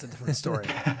 but that's a different story.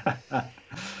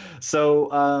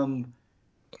 So,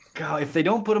 God, if they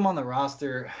don't put him on the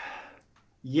roster...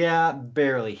 Yeah,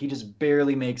 barely. He just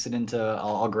barely makes it into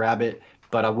I'll grab it,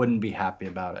 but I wouldn't be happy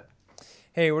about it.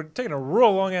 Hey, we're taking a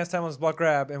real long-ass time on this block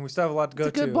grab, and we still have a lot to go to.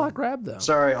 It's a good block grab, though.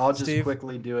 Sorry, I'll just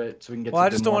quickly do it so we can get to I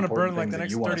just don't want to burn like the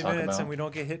next 30 minutes and we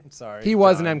don't get hit. Sorry. He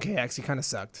was an MKX. He kind of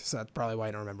sucked, so that's probably why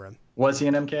I don't remember him. Was he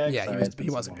an MKX? Yeah, he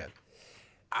wasn't good.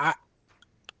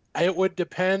 It would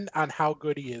depend on how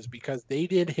good he is because they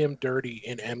did him dirty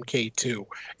in MK2.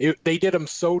 They did him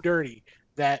so dirty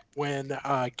that when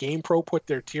GamePro put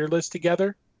their tier list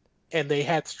together and they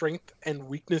had strength and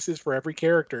weaknesses for every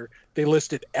character, they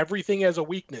listed everything as a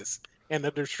weakness. And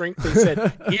under strength, they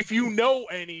said, if you know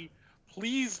any,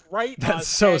 please write That's us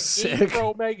so at sick.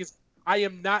 GamePro Magazine. I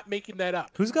am not making that up.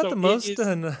 Who's got the most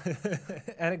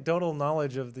anecdotal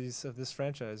knowledge of this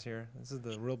franchise here? This is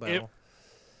the real battle.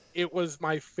 It was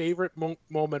my favorite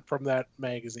moment from that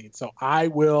magazine. So I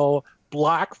will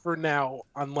block for now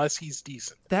unless he's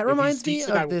decent. That reminds me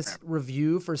of this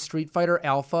review for Street Fighter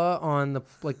Alpha on the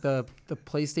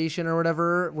PlayStation or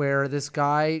whatever, where this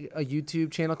guy, a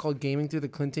YouTube channel called Gaming Through the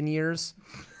Clinton Years,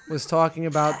 was talking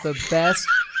about the best.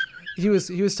 He was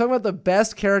talking about the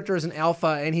best characters in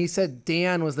Alpha, and he said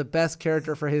Dan was the best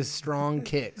character for his strong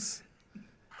kicks,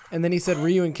 and then he said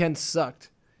Ryu and Ken sucked.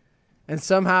 And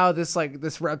somehow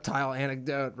this Reptile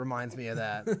anecdote reminds me of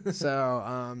that.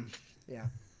 So, yeah.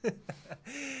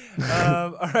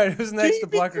 All right, who's next to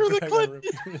block or grab?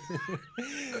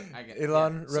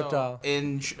 Elon, yeah. Reptile. So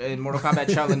in Mortal Kombat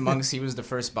Shaolin Monks, he was the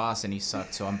first boss and he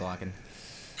sucked, so I'm blocking.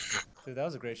 Dude, that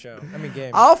was a great show.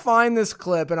 Game. I'll find this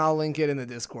clip and I'll link it in the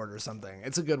Discord or something.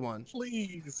 It's a good one.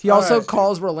 Please. He also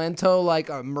calls Rolento like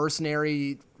a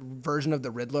mercenary version of the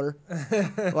Riddler.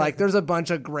 Like, there's a bunch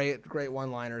of great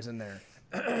one-liners in there.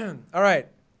 All right,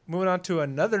 moving on to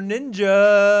another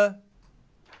ninja.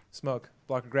 Smoke,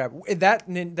 block or grab.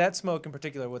 That Smoke in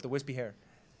particular with the wispy hair.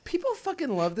 People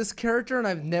fucking love this character, and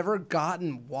I've never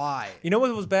gotten why. You know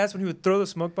what was best? When he would throw the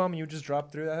smoke bomb and you would just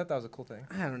drop through. I thought that was a cool thing.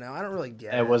 I don't know. I don't really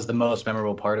get it. It was the most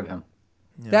memorable part of him.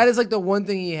 Yeah. That is like the one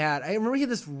thing he had. I remember he had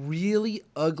this really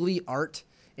ugly art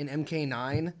in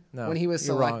MK9 when he was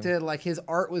selected. Wrong. Like, his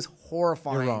art was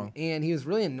horrifying. You're wrong. And he was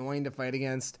really annoying to fight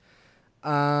against.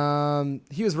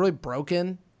 He was really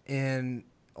broken. in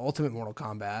Ultimate Mortal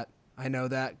Kombat. I know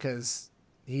that because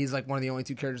he's like one of the only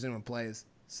 2 characters anyone plays.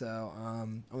 So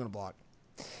I'm going to block.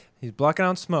 He's blocking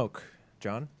out Smoke.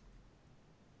 John?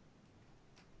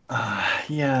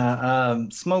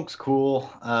 Smoke's cool.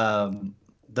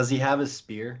 Does he have his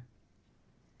spear?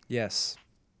 Yes.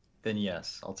 Then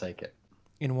yes, I'll take it.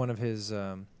 In one of his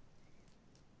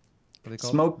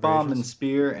smoke bomb and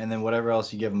spear, and then whatever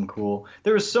else you give him, cool.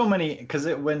 There was so many because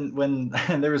when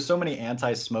there was so many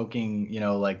anti-smoking,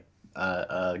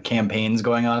 campaigns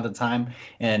going on at the time,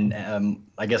 and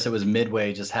I guess it was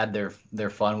Midway just had their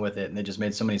fun with it, and they just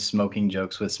made so many smoking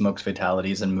jokes with Smoke's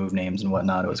fatalities and move names and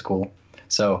whatnot. It was cool,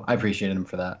 so I appreciated him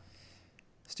for that.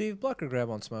 Steve, block or grab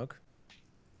on Smoke?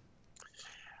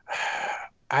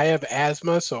 I have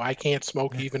asthma, so I can't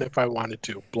smoke even if I wanted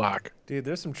to. Block. Dude,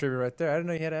 there's some trivia right there. I didn't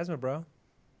know you had asthma, bro.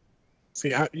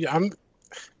 See,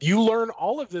 you learn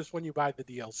all of this when you buy the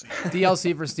DLC.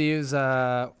 DLC for Steve's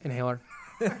inhaler.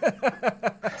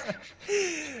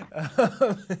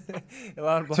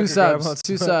 2 subs.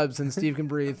 2 subs, and Steve can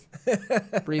breathe.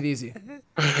 Breathe easy.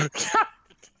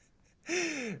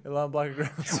 Whoa,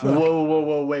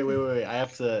 wait. I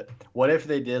have to. What if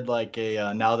they did like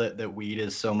a now that weed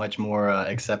is so much more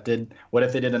accepted? What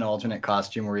if they did an alternate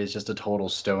costume where he's just a total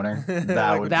stoner?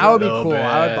 That would be cool. Best.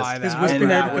 I would buy that.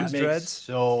 And that would make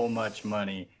so much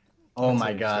money. Oh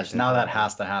my gosh! Now that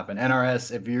has to happen.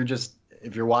 NRS,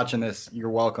 if you're watching this, you're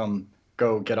welcome.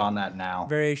 Go get on that now.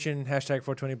 Variation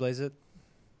 #420 blaze it.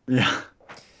 Yeah.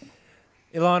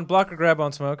 Elon, block or grab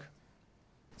on Smoke?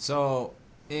 So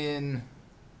in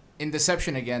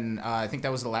Deception again, I think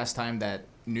that was the last time that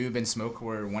Noob and Smoke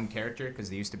were one character because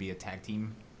they used to be a tag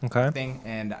team thing,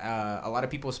 and a lot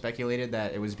of people speculated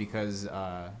that it was because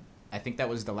I think that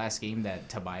was the last game that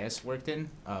Tobias worked in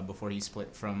before he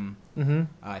split from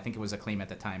I think it was Acclaim at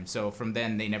the time. So from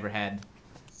then they never had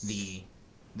the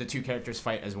 2 characters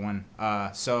fight as one.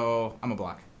 So I'm a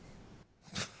block.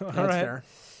 All right.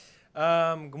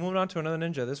 Fair. Moving on to another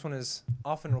ninja. This one is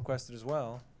often requested as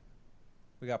well.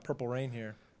 We got Purple Rain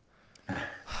here.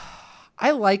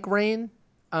 I like Rain,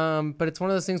 but it's one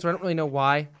of those things where I don't really know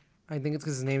why. I think it's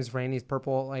because his name's Rain. He's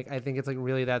purple. Like I think it's like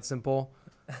really that simple.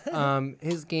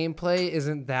 His gameplay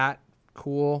isn't that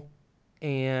cool,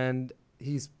 and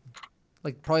he's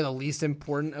like probably the least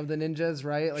important of the ninjas,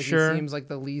 right? Like sure. He seems like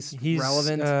the least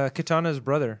relevant. He's Kitana's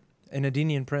brother, an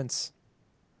Adenian prince.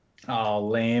 Oh,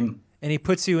 lame. And he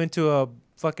puts you into a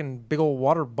fucking big old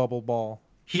water bubble ball.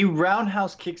 He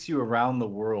roundhouse kicks you around the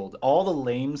world. All the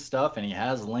lame stuff, and he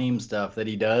has lame stuff that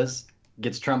he does,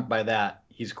 gets trumped by that.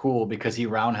 He's cool because he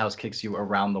roundhouse kicks you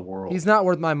around the world. He's not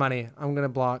worth my money. I'm going to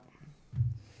block.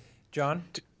 John?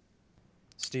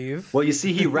 Steve? Well, you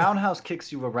see, he roundhouse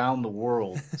kicks you around the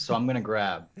world, so I'm going to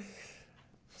grab.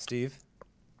 Steve?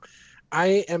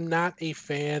 I am not a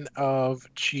fan of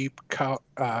cheap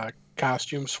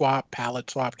costume swap, palette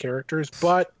swap characters,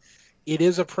 but it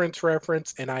is a Prince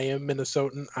reference, and I am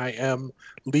Minnesotan. I am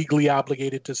legally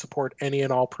obligated to support any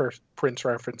and all Prince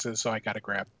references, so I got to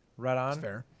grab. Right on. That's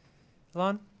fair.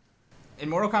 Elon? In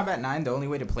Mortal Kombat 9, the only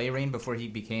way to play Rain before he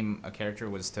became a character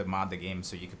was to mod the game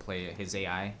so you could play his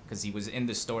AI, because he was in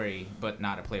the story, but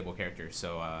not a playable character,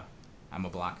 so I'm a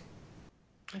block.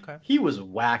 Okay. He was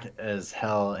whack as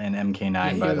hell in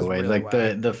MK9, by the way. Really like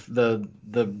the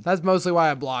That's mostly why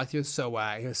I blocked. He was so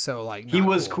whack. He was so like. He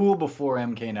was cool before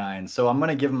MK9, so I'm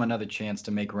gonna give him another chance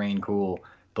to make Rain cool.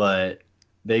 But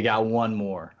they got one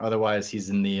more. Otherwise, he's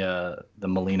in the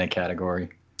Melina category.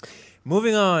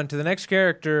 Moving on to the next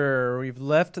character. We've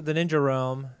left the ninja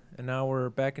realm, and now we're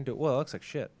back into. Well, it looks like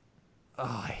shit.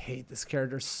 Oh, I hate this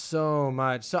character so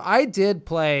much. So I did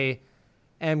play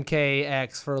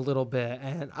MKX for a little bit,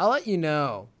 and I'll let you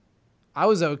know, I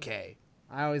was okay.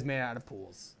 I always made it out of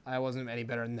pools. I wasn't any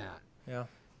better than that. Yeah.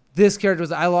 This character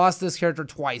was, I lost this character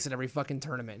twice in every fucking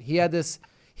tournament. He had this,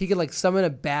 he could like summon a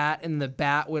bat, and the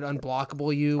bat would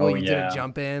unblockable you while you did a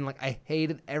jump in. Like, I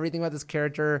hated everything about this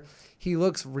character. He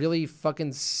looks really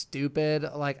fucking stupid.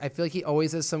 Like, I feel like he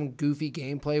always has some goofy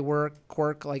gameplay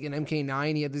quirk. Like in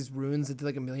MK9, he had these runes that did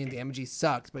like 1,000,000 damage. He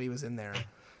sucked, but he was in there.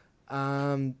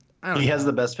 He has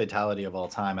the best fatality of all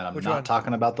time, and I'm not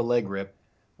talking about the leg rip.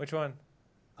 Which one?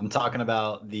 I'm talking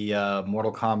about the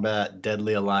Mortal Kombat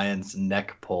Deadly Alliance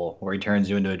neck pull, where he turns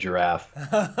you into a giraffe.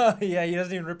 Yeah, he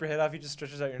doesn't even rip your head off. He just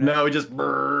stretches out your neck. No, he just and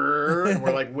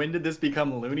we're like, when did this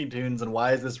become Looney Tunes, and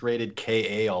why is this rated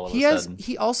KA all of a sudden?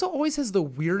 He also always has the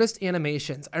weirdest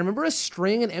animations. I remember a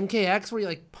string in MKX where you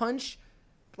like punch,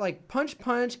 and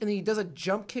then he does a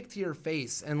jump kick to your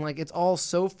face, and like it's all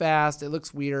so fast. It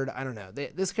looks weird. I don't know.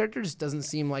 This character just doesn't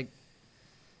seem like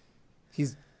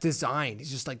he's designed.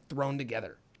 He's just like thrown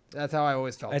together. That's how I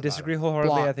always felt. I disagree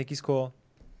wholeheartedly. Block. I think he's cool.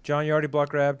 John, you already block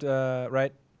grabbed,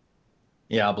 right?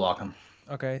 Yeah, I'll block him.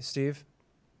 Okay, Steve.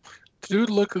 Dude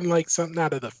looking like something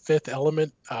out of the Fifth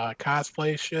Element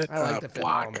cosplay shit. I like the Fifth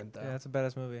block. Element, though. Yeah, that's a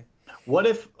badass movie. What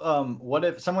if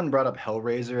someone brought up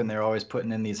Hellraiser and they're always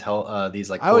putting in these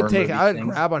like I would horror movie things?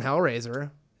 grab on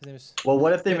Hellraiser. His name is Well,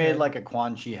 what if they made Pinhead. like a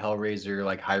Quan Chi Hellraiser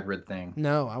like hybrid thing?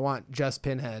 No, I want just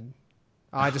Pinhead.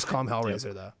 I just call him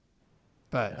Hellraiser though.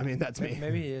 But I mean, that's me.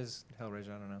 Maybe he is Hellraiser.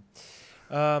 I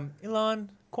don't know.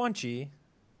 Elon, Quan Chi.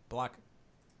 Block.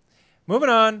 Moving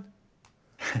on.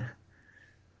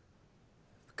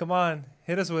 Come on,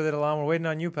 hit us with it, Elon. We're waiting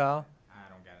on you, pal. I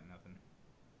don't got nothing.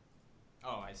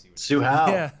 Oh, I see. What Su Hao.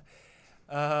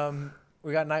 Yeah.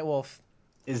 We got Nightwolf.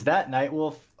 Is that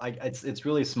Nightwolf? It's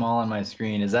really small on my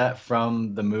screen. Is that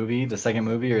from the movie, the second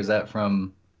movie, or is that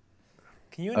from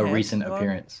Can you a enhance, recent Elon?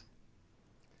 appearance?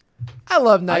 I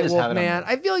love I just have Nightwolf, it on man. the-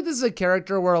 I feel like this is a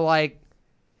character where like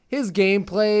his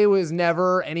gameplay was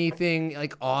never anything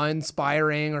like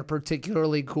awe-inspiring or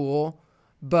particularly cool,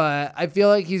 but I feel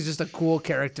like he's just a cool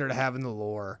character to have in the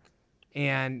lore,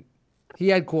 and he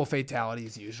had cool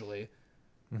fatalities usually.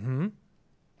 Mm-hmm.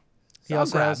 He So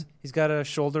also grab. has. He's got a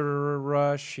shoulder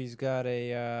rush. He's got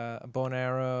a bow and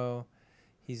arrow.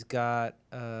 He's got.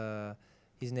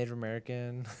 He's Native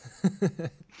American.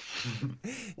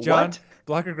 John, What?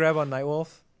 block or grab on Nightwolf.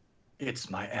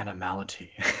 It's my animality.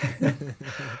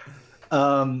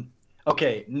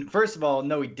 Okay, first of all,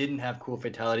 no, he didn't have cool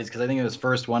fatalities because I think in his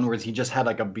first one where he just had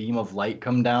like a beam of light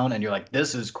come down and you're like,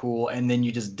 this is cool, and then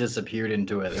you just disappeared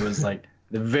into it. It was like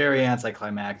very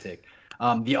anticlimactic.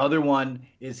 The other one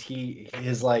is he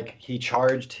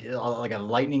charged like a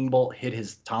lightning bolt hit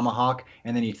his tomahawk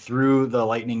and then he threw the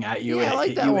lightning at you Yeah, and I it like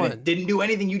hit that you one. and it didn't do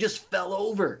anything. You just fell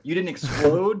over. You didn't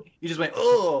explode. You just went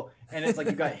oh, and it's like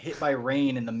you got hit by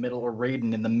rain in the middle or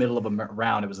Raiden in the middle of a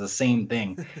round. It was the same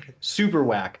thing. Super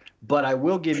whack. But I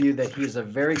will give you that he's a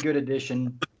very good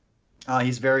addition.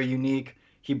 He's very unique.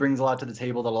 He brings a lot to the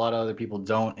table that a lot of other people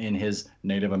don't in his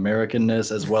Native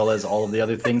Americanness, as well as all of the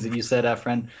other things that you said,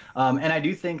 Efren. And I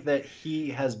do think that he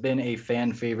has been a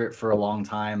fan favorite for a long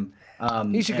time.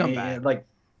 He should come and back. Like,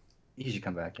 he should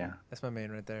come back, yeah. That's my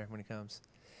main right there when he comes.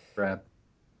 Brad.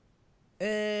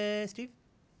 Steve.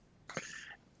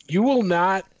 You will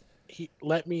not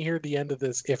let me hear the end of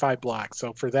this if I block.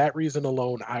 So for that reason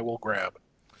alone, I will grab.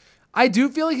 I do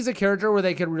feel like he's a character where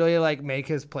they could really like make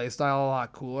his playstyle a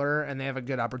lot cooler, and they have a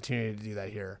good opportunity to do that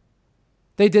here.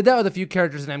 They did that with a few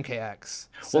characters in MKX.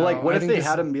 Well, like, So what I if think they this-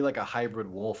 had him be like a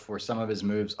hybrid wolf for some of his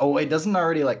moves? Oh, wait, doesn't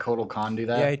already like Kotal Khan do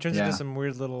that? Yeah, he turns into some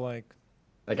weird little like.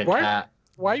 like a Why- cat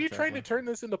Why are you trying to turn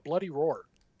this into Bloody Roar?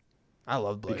 I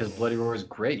love Blade. because Bloody Roar is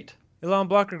great. Elon,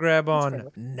 block or grab on fair.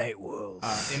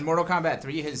 Nightwolf. In Mortal Kombat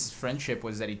 3, his friendship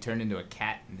was that he turned into a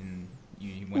cat and then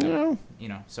you went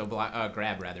up, so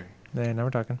grab rather. Yeah, now we're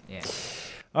talking. Yeah.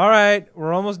 All right,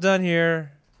 we're almost done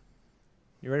here.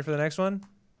 You ready for the next one?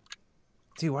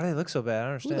 Dude, why do they look so bad? I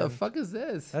don't Who understand. the fuck is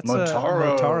this? That's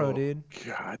Motaro. Motaro, dude.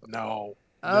 God, no.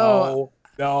 Oh.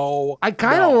 No. I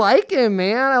kind of no. like him,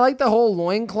 man. I like the whole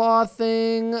loincloth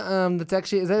thing. That's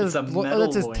actually is that It's his a metal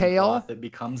that's his tail? loincloth that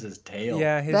becomes his tail.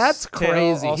 Yeah, his That's tail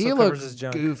crazy. also He covers looks his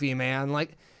junk. goofy, man.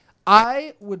 Like,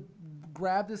 I would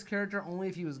grab this character only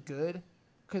if he was good,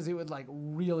 because it would like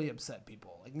really upset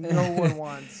people. Like, no one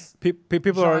wants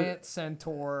People are giant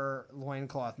centaur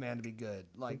loincloth man to be good.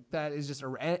 Like, that is just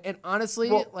and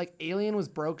honestly, Well- like Alien was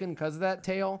broken because of that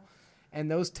tail, and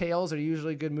those tails are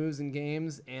usually good moves in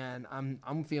games. And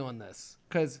I'm feeling this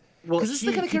because Well, this is the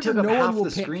kind of he character took up no half one will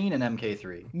the pick. screen in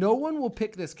MK3. No one will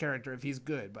pick this character if he's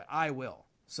good, but I will.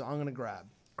 So I'm gonna grab.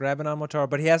 grabbing on Motaro,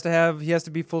 but he has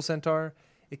to be full centaur.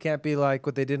 It can't be like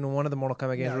what they did in one of the Mortal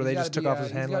Kombat games No, where they he's just gotta took be off his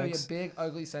he's hand gotta legs. be a big,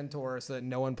 ugly centaur so that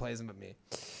no one plays him but me.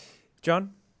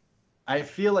 John? I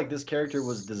feel like this character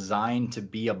was designed to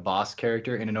be a boss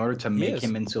character, and in order to make is.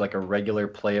 him into like a regular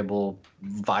playable,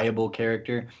 viable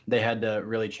character, they had to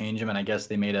really change him. And I guess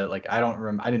they made a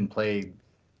I didn't play.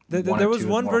 There was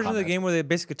one Mortal version of the Kombat. game where they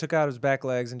basically took out his back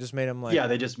legs and just made him like. Yeah,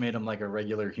 they just made him like a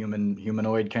regular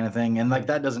humanoid kind of thing, and like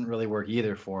that doesn't really work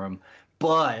either for him.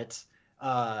 But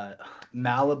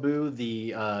Malibu,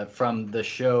 the from the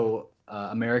show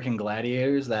American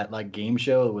Gladiators, that like game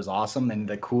show, it was awesome, and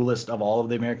the coolest of all of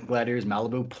the American Gladiators,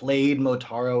 Malibu played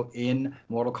Motaro in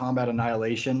Mortal Kombat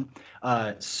Annihilation.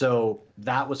 So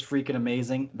that was freaking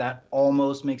amazing. That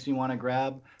almost makes me want to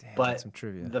grab. Damn, But that's some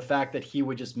trivia. the fact that he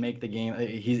would just make the game,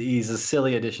 he's a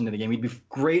silly addition to the game. He'd be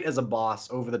great as a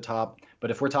boss, over the top. But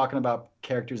if we're talking about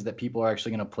characters that people are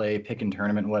actually going to play, pick in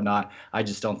tournament and whatnot, I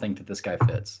just don't think that this guy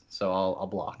fits. So I'll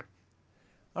block.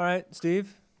 All right,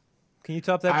 Steve. Can you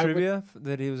top that trivia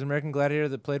that he was an American Gladiator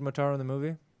that played Motaro in the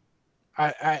movie?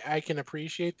 I can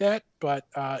appreciate that, but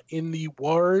in the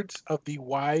words of the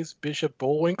wise Bishop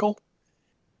Bullwinkle,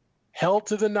 hell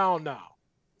to the now,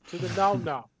 to the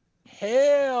now,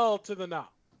 hell to the now.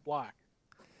 Black.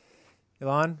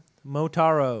 Elon,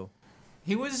 Motaro.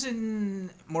 He was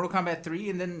in Mortal Kombat 3,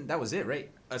 and then that was it,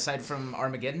 right? Aside from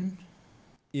Armageddon.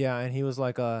 Yeah, and he was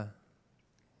like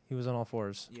he was on all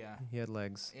fours. Yeah. He had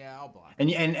legs. Yeah, I'll block. And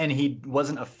he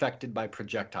wasn't affected by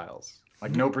projectiles.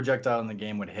 Like no projectile in the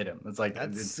game would hit him. It's like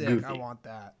it's sick. goofy. I want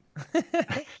that.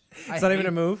 It's not even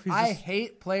a move. I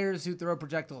hate players who throw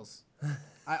projectiles.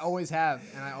 I always have,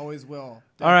 and I always will.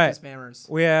 All right. Spammers.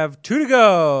 We have 2 to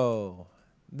go.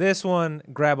 This one,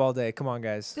 grab all day. Come on,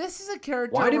 guys. This is a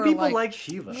character. Why do where, people like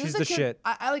Shiva? She's the shit.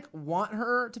 I like want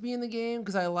her to be in the game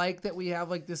because I like that we have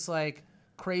like this like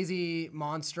crazy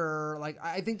monster. Like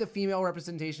I think the female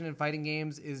representation in fighting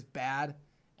games is bad,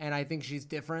 and I think she's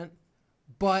different.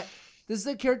 But this is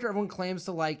a character everyone claims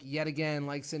to like yet again,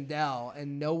 like Sindel,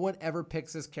 and no one ever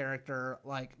picks this character.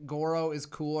 Like Goro is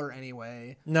cooler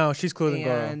anyway. No, she's cooler than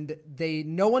Goro. And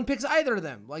no one picks either of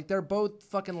them. Like they're both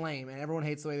fucking lame, and everyone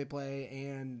hates the way they play.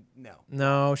 And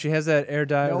no, she has that air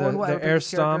dive, the air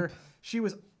stomp. Character. She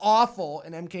was awful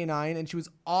in MK9, and she was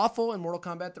awful in Mortal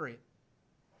Kombat 3.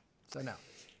 So no.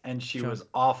 And she was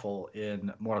awful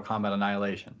in Mortal Kombat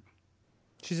Annihilation.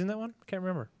 She's in that one? I can't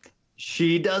remember.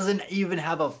 She doesn't even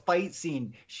have a fight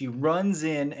scene. She runs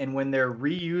in, and when they're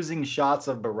reusing shots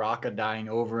of Baraka dying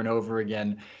over and over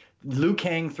again, Liu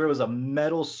Kang throws a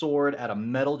metal sword at a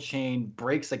metal chain,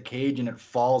 breaks a cage, and it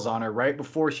falls on her right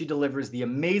before she delivers the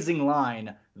amazing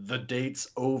line, "The date's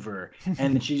over."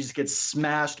 And she just gets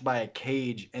smashed by a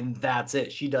cage, and that's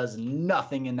it. She does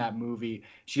nothing in that movie.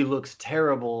 She looks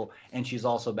terrible, and she's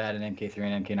also bad in MK3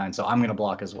 and MK9, so I'm going to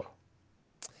block as well.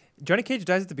 Johnny Cage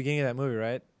dies at the beginning of that movie,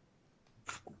 right?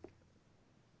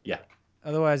 Yeah.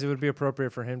 Otherwise, it would be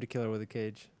appropriate for him to kill her with a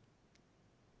cage.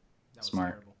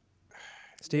 Smart. Terrible.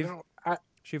 Steve?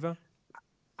 Shiva?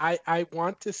 I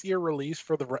want to see a release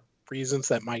for the reasons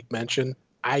that Mike mentioned.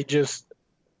 I just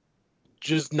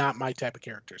not my type of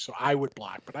character, so I would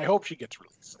block, but I hope she gets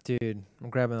released. Dude, I'm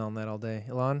grabbing on that all day.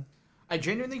 Elon? I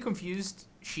genuinely confused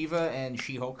Shiva and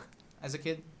She-Hulk as a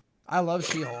kid. I love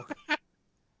She-Hulk.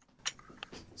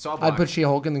 So I'll block. I'd put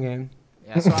She-Hulk in the game.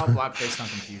 Yeah, so I'll block based on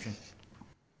confusion.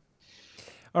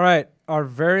 All right, our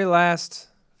very last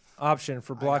option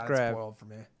for block grab. Spoiled for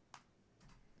me.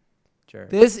 Jared.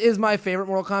 This is my favorite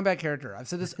Mortal Kombat character. I've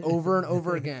said this over and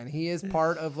over again. He is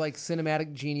part of like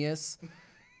cinematic genius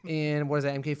in what is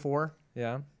that, MK4?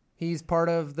 Yeah. He's part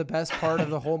of the best part of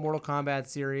the whole Mortal Kombat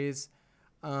series.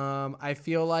 I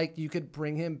feel like you could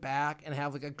bring him back and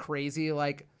have like a crazy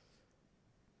like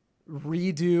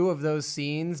redo of those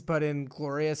scenes, but in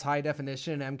glorious high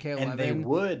definition in MK11. And they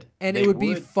would. And it would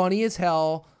be funny as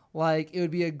hell. Like, it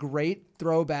would be a great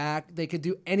throwback. They could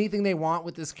do anything they want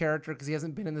with this character because he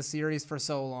hasn't been in the series for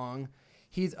so long.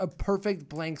 He's a perfect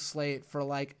blank slate for,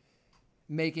 like,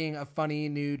 making a funny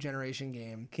new generation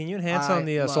game. Can you enhance on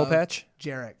the soul patch?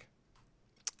 Jarek.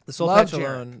 The soul patch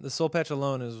alone. The soul patch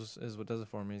alone is what does it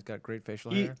for me. He's got great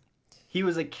facial hair. He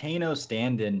was a Kano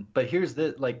stand-in, but here's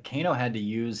the Kano had to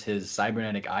use his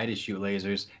cybernetic eye to shoot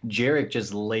lasers. Jarek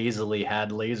just lazily had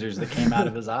lasers that came out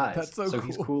of his eyes. That's so cool.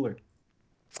 He's cooler.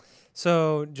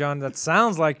 So, John, that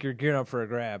sounds like you're gearing up for a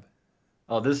grab.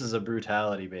 Oh, this is a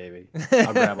brutality, baby.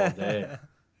 I'll grab all day.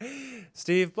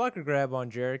 Steve, block or grab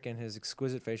on Jarek and his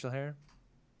exquisite facial hair?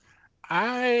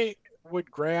 I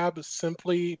would grab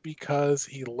simply because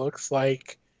he looks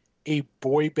like a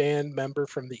boy band member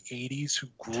from the 80s who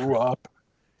grew up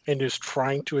and is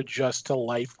trying to adjust to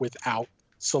life without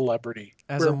celebrity.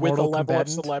 As a with a level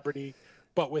combatant? of celebrity,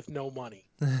 but with no money.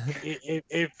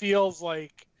 It feels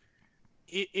like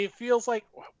it feels like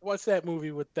what's that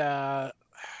movie with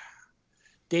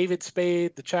David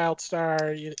Spade, the child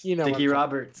star? You know, Dickie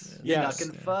Roberts. Yes.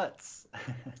 Snuckin' Futz.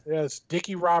 Yes,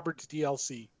 Dickie Roberts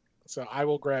DLC. So I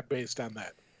will grab based on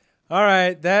that. All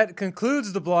right, that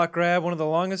concludes the block grab, one of the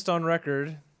longest on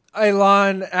record.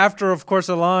 Elon, after, of course,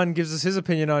 Elon gives us his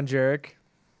opinion on Jarek.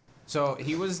 So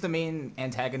he was the main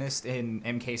antagonist in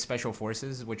MK Special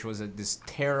Forces, which was this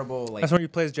terrible That's when he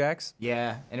plays Jax?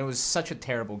 Yeah, and it was such a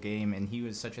terrible game, and he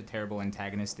was such a terrible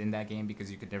antagonist in that game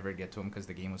because you could never get to him because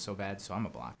the game was so bad, so I'm a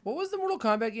block. What was the Mortal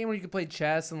Kombat game where you could play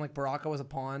chess and like Baraka was a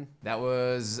pawn? That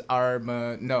was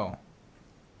no.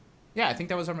 Yeah, I think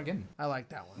that was Armageddon. I like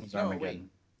that one. Armageddon.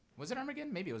 Was it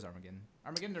Armageddon? Maybe it was Armageddon.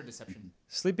 Armageddon or Deception?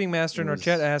 Sleeping Master in our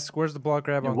chat asks, "Where's the block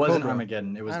grab on Cobra?" It wasn't Cobra?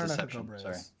 Armageddon. It was Deception.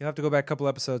 Sorry. You'll have to go back a couple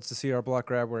episodes to see our block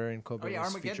grab wherein Cobra Oh yeah, was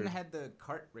Armageddon featured. had the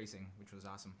kart racing, which was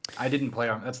awesome. I didn't play.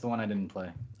 That's the one I didn't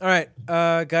play. All right,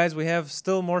 guys, we have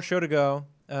still more show to go.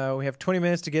 We have 20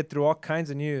 minutes to get through all kinds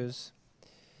of news.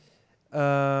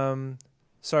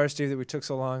 Sorry, Steve, that we took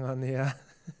so long on the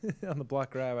on the block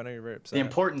grab. I know you're very upset. The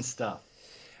important stuff.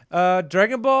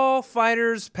 Dragon Ball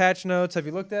Fighters patch notes. Have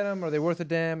you looked at them? Are they worth a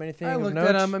damn? Anything? I looked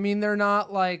at them. I mean, they're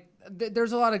not like.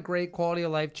 There's a lot of great quality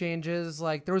of life changes.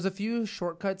 Like there was a few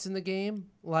shortcuts in the game.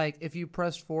 Like if you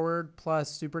pressed forward plus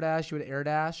super dash, you would air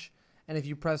dash, and if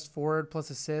you pressed forward plus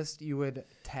assist, you would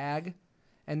tag.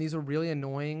 And these were really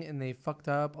annoying, and they fucked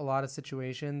up a lot of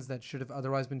situations that should have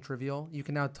otherwise been trivial. You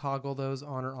can now toggle those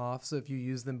on or off. So if you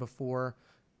use them before,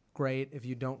 great. If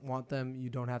you don't want them, you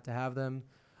don't have to have them.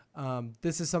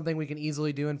 This is something we can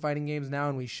easily do in fighting games now,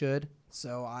 and we should.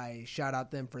 So I shout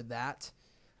out them for that.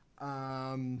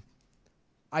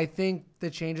 I think the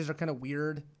changes are kind of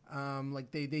weird.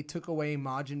 Like they took away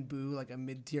Majin Buu, like a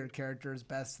mid-tier character's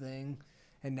best thing,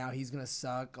 and now he's gonna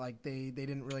suck. Like they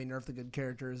didn't really nerf the good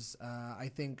characters. I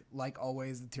think, like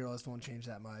always, the tier list won't change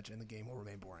that much, and the game will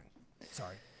remain boring.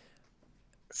 Sorry.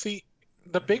 See,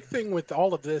 the big thing with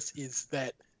all of this is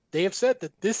that they have said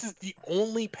that this is the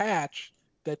only patch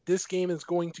that this game is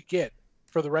going to get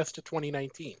for the rest of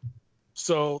 2019.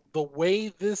 So the way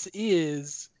this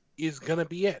is going to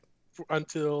be it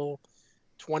until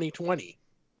 2020.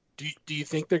 Do you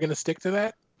think they're going to stick to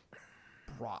that?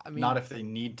 I mean, not if they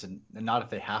need to, not if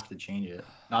they have to change it.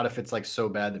 Not if it's like so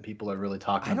bad that people are really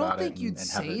talking about it. I don't think you'd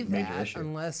say that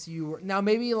unless you were. Now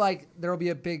maybe like there'll be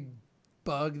a big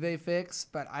bug they fix,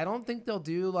 but I don't think they'll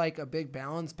do like a big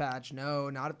balance patch. No,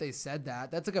 not if they said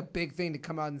that. That's like a big thing to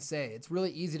come out and say. It's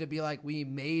really easy to be like, we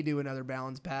may do another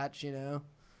balance patch, you know?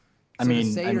 So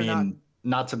I mean,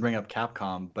 not to bring up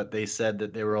Capcom, but they said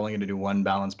that they were only going to do one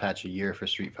balance patch a year for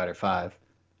Street Fighter V,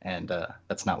 and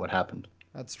that's not what happened.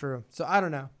 That's true. So I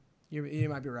don't know. You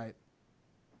might be right.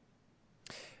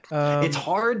 It's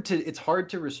hard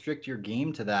to restrict your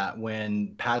game to that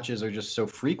when patches are just so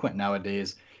frequent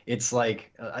nowadays. It's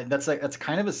like that's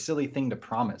kind of a silly thing to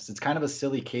promise. It's kind of a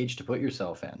silly cage to put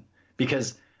yourself in,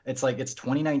 because it's like it's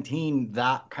 2019.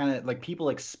 That kind of like people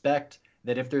expect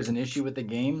that if there's an issue with the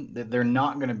game, that they're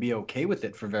not going to be okay with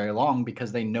it for very long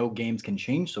because they know games can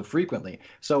change so frequently.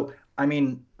 So I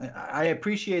mean, I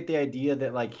appreciate the idea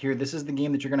that like here, this is the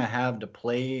game that you're going to have to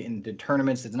play in the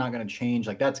tournaments. It's not going to change.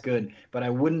 Like that's good, but I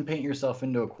wouldn't paint yourself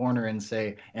into a corner and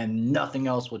say, and nothing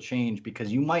else will change,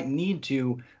 because you might need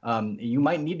to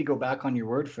go back on your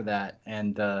word for that.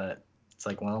 And it's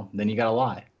like, well, then you got to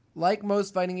lie. Like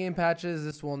most fighting game patches,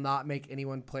 this will not make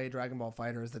anyone play Dragon Ball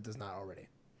FighterZ that does not already.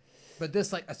 But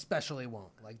this, like, especially won't.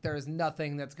 Like, there is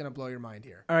nothing that's going to blow your mind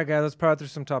here. All right, guys, let's power through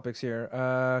some topics here.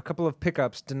 A couple of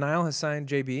pickups. Denial has signed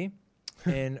JB,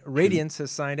 and Radiance has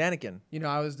signed Anakin. You know,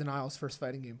 I was Denial's first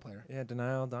fighting game player. Yeah,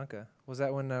 Denial, Donka. Was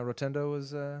that when Rotendo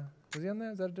was he on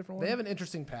there? Is that a different one? They have an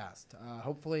interesting past.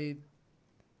 Hopefully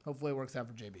it works out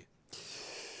for JB.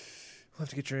 We'll have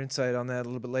to get your insight on that a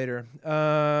little bit later.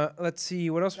 Let's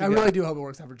see. What else we got? Really do hope it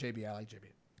works out for JB. I like JB.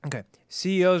 Okay.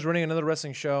 CEO is running another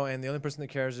wrestling show, and the only person that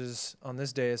cares is on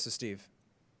this day is Steve.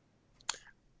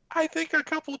 I think a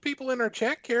couple of people in our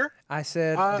chat care. I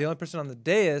said the only person on the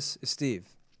dais is Steve.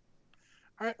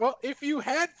 All right. Well, if you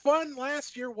had fun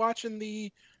last year watching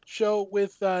the show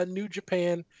with New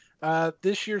Japan,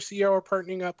 this year CEO are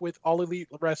partnering up with All Elite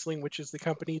Wrestling, which is the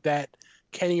company that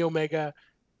Kenny Omega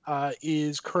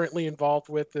is currently involved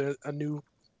with, a new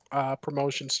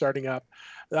promotion starting up.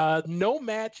 No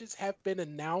matches have been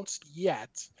announced yet,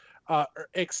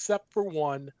 except for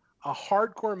one, a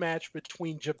hardcore match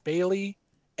between Jabali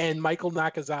and Michael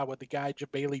Nakazawa, the guy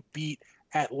Jabali beat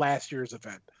at last year's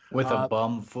event. With a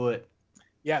bum foot.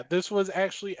 Yeah, this was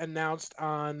actually announced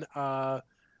on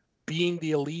Being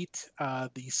the Elite,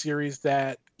 the series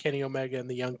that Kenny Omega and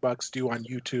the Young Bucks do on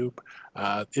YouTube.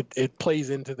 It plays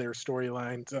into their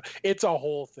storyline. So it's a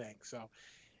whole thing. So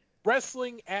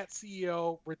wrestling at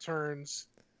CEO returns.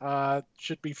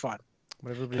 Should be fun.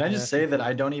 Can I just say that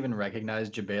I don't even recognize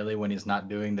Jabali when he's not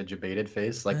doing the Jabated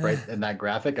face? Like right in that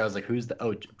graphic, I was like, "Who's the?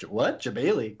 Oh, what?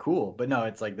 Jabali? Cool." But no,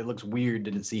 it's like it looks weird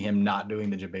to see him not doing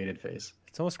the Jabated face.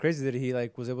 It's almost crazy that he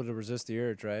like was able to resist the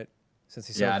urge, right? Since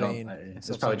he's so vain.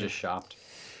 He's probably just shopped.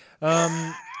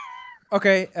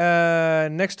 Okay.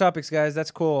 Next topics, guys. That's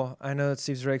cool. I know that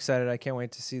Steve's very excited. I can't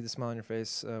wait to see the smile on your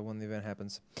face when the event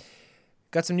happens.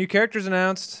 Got some new characters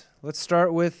announced. Let's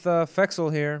start with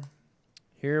Fexel here.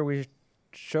 Here we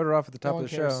showed her off at the top of the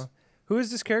show. Who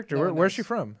is this character? Where's she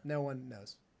from? No one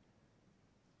knows.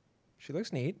 She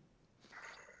looks neat.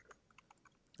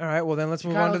 All right, well then let's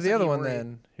move on to the other one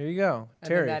then. Here you go,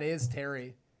 Terry. And that is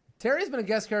Terry. Terry's been a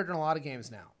guest character in a lot of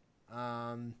games now.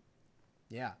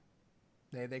 Yeah,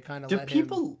 they kind of let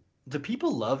him. Do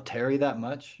people love Terry that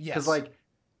much? Yes. Because like,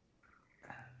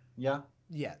 yeah.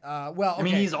 Yeah. Well, okay. I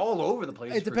mean, he's all over the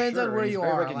place. It depends on where you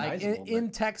are. Like in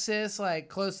but... Texas, like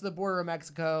close to the border of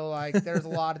Mexico, like there's a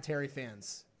lot of Terry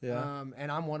fans. Yeah.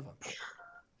 And I'm one of them.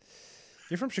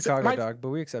 You're from Chicago, dog, but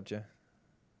we accept you.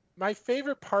 My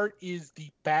favorite part is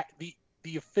the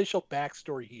official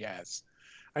backstory he has.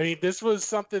 I mean, this was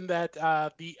something that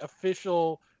the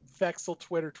official Fexel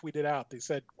Twitter tweeted out. They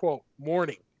said, quote,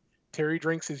 "Morning. Terry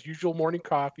drinks his usual morning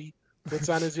coffee, puts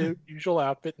on his usual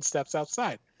outfit, and steps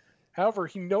outside. However,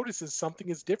 he notices something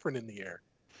is different in the air.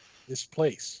 This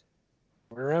place.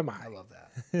 Where am I?" I love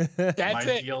that. That's My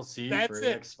it. DLC That's for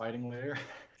it. X fighting later.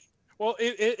 Well,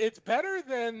 it's better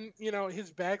than,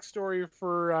 his backstory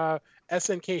for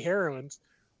SNK Heroines.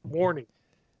 Morning.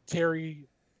 Terry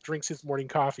drinks his morning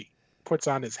coffee, puts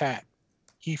on his hat.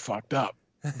 He fucked up.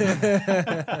 All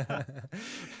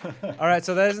right,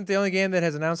 so that isn't the only game that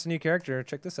has announced a new character.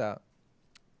 Check this out.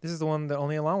 This is the one that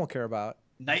only Alon will care about.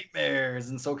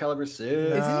 Nightmares in Soul Calibur 6.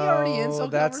 Isn't he already in Soul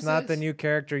Calibur That's not 6? the new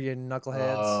character, you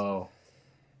knuckleheads. Oh.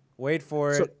 Wait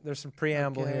for it. There's some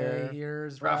preamble here.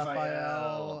 Here's Raphael.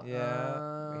 Raphael.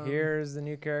 Yeah. Here's the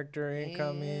new character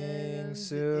incoming and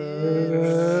soon.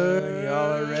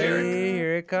 Y'all are ready.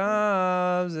 Here it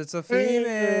comes. It's a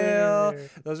female.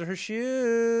 Those are her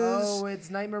shoes. Oh,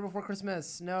 it's Nightmare Before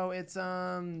Christmas. No, it's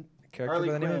Character Harley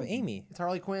by the name of Quinn. Amy. It's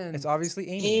Harley Quinn. It's obviously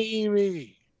Amy.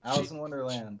 Amy. Alice in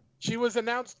Wonderland. She was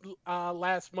announced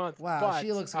last month. Wow, but,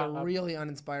 she looks like a really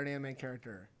uninspired anime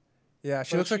character. Yeah,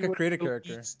 she looks like a creative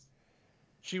character.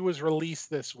 She was released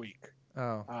this week.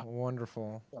 Oh,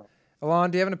 wonderful. So.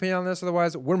 Alon, do you have an opinion on this?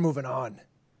 Otherwise, we're moving on.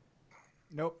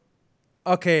 Nope.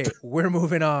 Okay, we're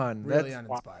moving on. Really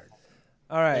uninspired.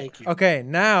 All right. Thank you. Okay,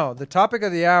 now the topic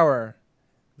of the hour,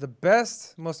 the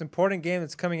best, most important game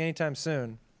that's coming anytime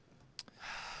soon.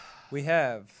 We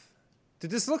have. Dude,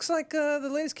 this looks like the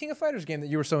latest King of Fighters game that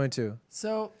you were so into.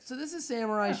 So this is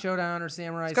Samurai Showdown or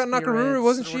Samurai Scott Spirits, Nakaruru,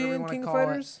 wasn't or she whatever in you wanna King of call it.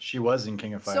 Fighters? She was in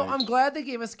King of Fighters. So I'm glad they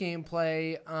gave us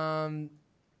gameplay.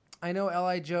 I know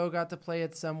L.I. Joe got to play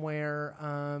it somewhere.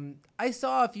 I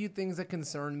saw a few things that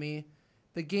concerned me.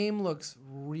 The game looks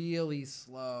really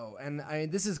slow.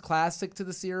 And this is classic to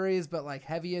the series, but like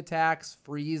heavy attacks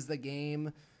freeze the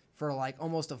game for like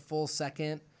almost a full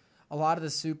second. A lot of the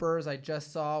supers, I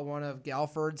just saw one of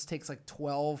Galford's takes like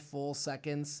 12 full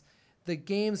seconds. The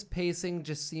game's pacing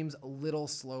just seems a little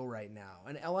slow right now.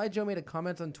 And L.I. Joe made a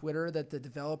comment on Twitter that the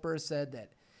developer said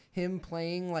that him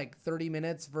playing like 30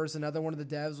 minutes versus another one of the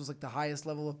devs was like the highest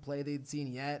level of play they'd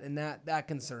seen yet. And that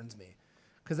concerns me.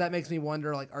 Because that makes me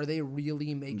wonder, like, are they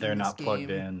really making They're this not plugged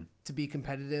game in to be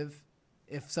competitive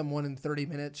if someone in 30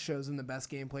 minutes shows them the best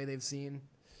gameplay they've seen?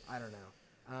 I don't know.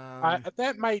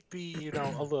 That might be,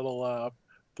 a little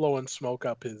blowing smoke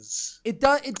up his. It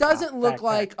doesn't look backpack.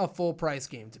 like a full price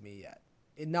game to me yet.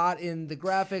 Not in the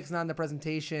graphics, not in the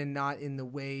presentation, not in the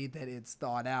way that it's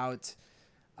thought out.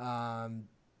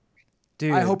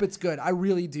 Dude, I hope it's good. I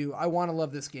really do. I want to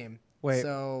love this game. Wait.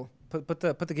 So put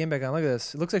the game back on. Look at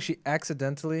this. It looks like she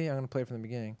accidentally. I'm gonna play it from the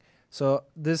beginning. So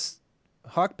this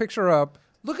Hawk picks her up.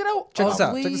 look at how Check this out,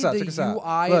 ugly check this out, the check this out.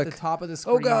 UI Look. at the top of the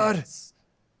screen. Oh, God. is.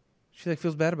 She like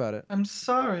feels bad about it. I'm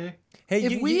sorry. Hey,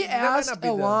 If we that might not asked be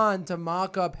the- Elon to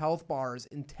mock up health bars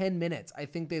in 10 minutes, I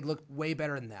think they'd look way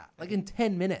better than that. Like in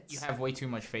 10 minutes. You have way too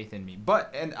much faith in me.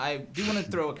 And I do want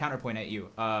to throw a counterpoint at you.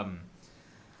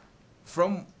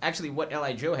 From actually what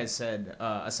L.I. Joe has said,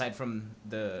 aside from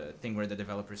the thing where the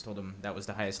developers told him that was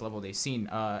the highest level they've seen,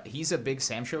 he's a big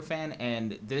Sam Show fan,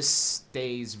 and this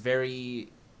stays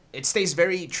very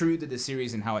true to the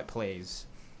series and how it plays.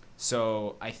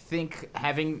 So I think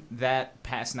having that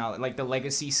past knowledge, like the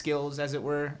legacy skills, as it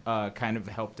were, kind of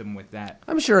helped him with that.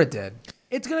 I'm sure it did.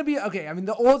 It's going to be, okay, I mean,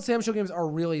 the old Sam Show games are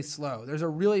really slow. There's a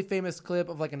really famous clip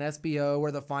of like an SBO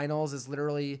where the finals is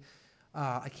literally,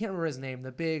 I can't remember his name,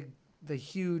 the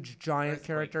huge giant Earthquake.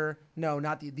 character. No,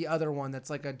 not the other one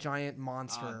that's like a giant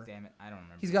monster. Oh, damn it. I don't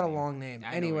remember. He's his got a name. long name. I know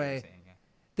what Anyway, you're saying, yeah.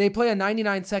 they play a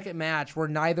 99-second match where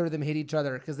neither of them hit each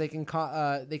other because they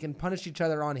can punish each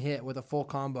other on hit with a full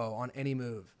combo on any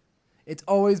move. It's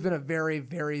always been a very,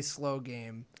 very slow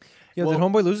game Yo, did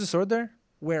Homeboy lose his sword there?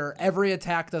 where every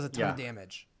attack does a ton of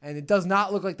damage. And it does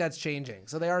not look like that's changing.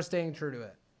 So they are staying true to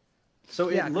it. So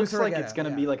it looks like it's going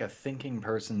to be like a thinking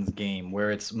person's game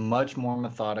where it's much more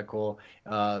methodical,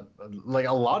 like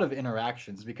a lot of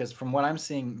interactions. Because from what I'm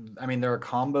seeing, I mean, there are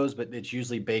combos, but it's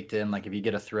usually baked in. Like if you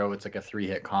get a throw, it's like a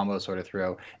 3-hit combo sort of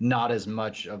throw, not as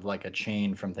much of like a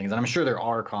chain from things. And I'm sure there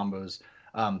are combos,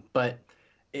 but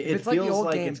it feels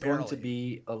like it's going to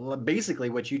be basically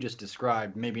what you just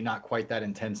described, maybe not quite that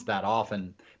intense that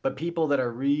often, but people that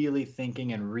are really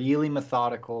thinking and really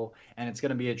methodical, and it's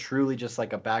going to be a truly just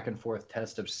like a back and forth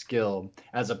test of skill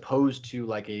as opposed to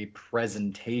like a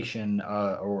presentation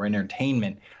or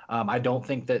entertainment. I don't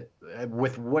think that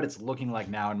with what it's looking like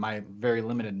now and my very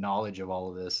limited knowledge of all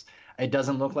of this, it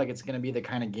doesn't look like it's going to be the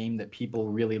kind of game that people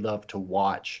really love to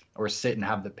watch or sit and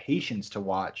have the patience to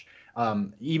watch.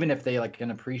 Even if they like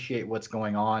can appreciate what's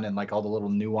going on and like all the little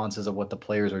nuances of what the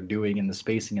players are doing and the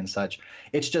spacing and such,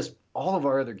 it's just all of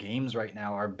our other games right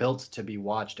now are built to be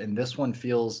watched, and this one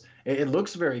feels it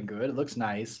looks very good, it looks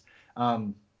nice,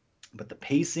 but the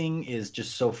pacing is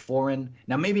just so foreign.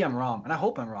 Now maybe I'm wrong, and I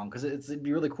hope I'm wrong, because it'd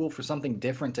be really cool for something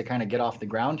different to kind of get off the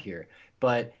ground here,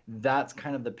 but that's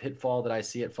kind of the pitfall that I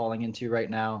see it falling into right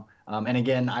now. And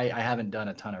again, I haven't done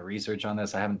a ton of research on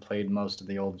this. I haven't played most of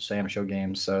the old Sam Show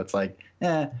games, so it's like,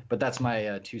 but that's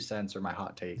my 2 cents or my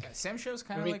hot take. Sam Show's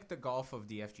kind of like the golf of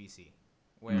the FGC,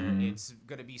 where it's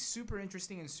going to be super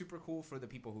interesting and super cool for the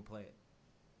people who play it.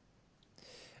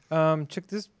 Check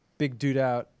this big dude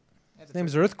out. His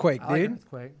name's Earthquake, dude. I like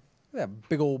Earthquake. Look at that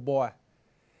big old boy.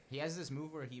 He has this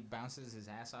move where he bounces his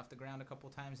ass off the ground a couple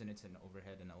times, and it's an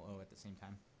overhead and a low at the same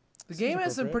time. The game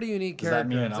has some pretty unique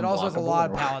characters. It also has a lot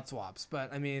of palette swaps,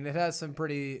 but I mean, it has some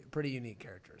pretty unique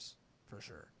characters for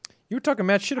sure. You were talking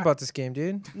mad shit about this game,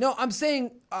 dude. No, I'm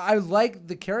saying I like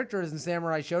the characters in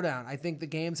Samurai Showdown. I think the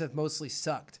games have mostly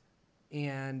sucked,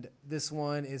 and this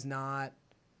one is not.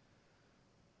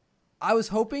 I was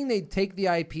hoping they'd take the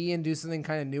IP and do something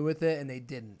kind of new with it, and they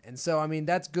didn't. And so, I mean,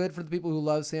 that's good for the people who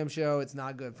love Sam Show. It's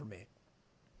not good for me.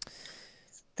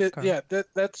 Yeah,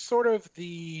 that's sort of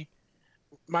the.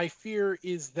 My fear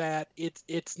is that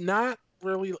it's not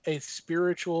really a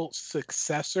spiritual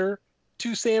successor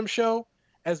to Sam Show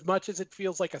as much as it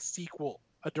feels like a sequel,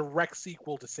 a direct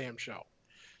sequel to Sam Show.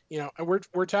 You know, and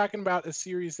we're talking about a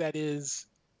series that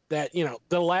you know,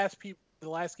 the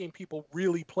last game people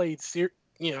really played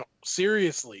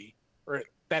seriously, or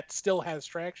that still has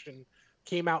traction,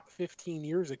 came out 15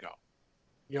 years ago.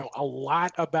 You know, a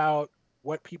lot about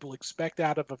what people expect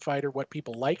out of a fighter, what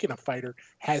people like in a fighter,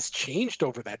 has changed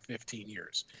over that 15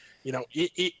 years. You know,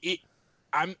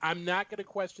 I'm not going to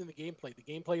question the gameplay. The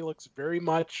gameplay looks very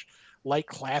much like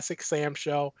classic Sam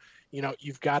Show. You know,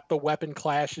 you've got the weapon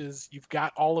clashes, you've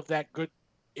got all of that good.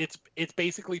 It's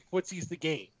basically footsie's the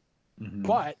game. Mm-hmm.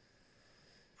 But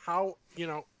how, you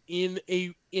know, in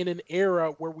an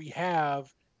era where we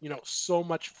have, you know, so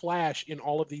much flash in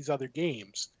all of these other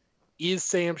games, is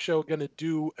Sam Show going to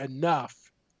do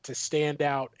enough to stand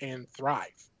out and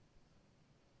thrive?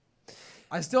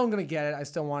 I still am going to get it. I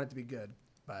still want it to be good,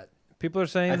 but people are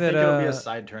saying I that think it'll be a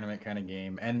side tournament kind of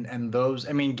game, and those.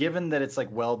 I mean, given that it's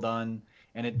like well done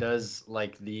and it does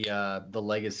like the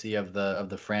legacy of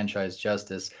the franchise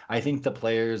justice, I think the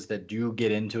players that do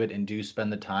get into it and do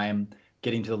spend the time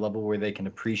getting to the level where they can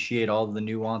appreciate all the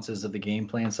nuances of the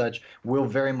gameplay and such will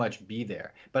very much be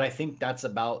there. But I think that's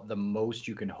about the most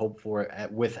you can hope for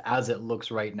as it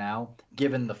looks right now,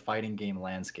 given the fighting game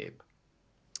landscape.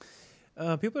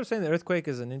 People are saying that Earthquake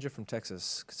is a ninja from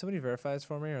Texas. Could somebody verify this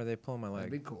for me, or are they pulling my leg?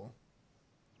 That'd be cool.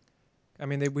 I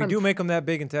mean, we do make them that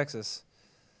big in Texas.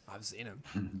 I've seen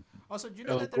them. Also, do you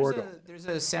know that there's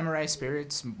a Samurai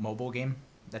Spirits mobile game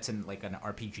that's in like an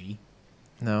RPG?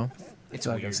 No. It's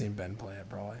like I've seen Ben play it,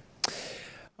 probably.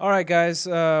 All right, guys.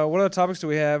 What other topics do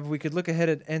we have? We could look ahead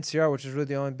at NCR, which is really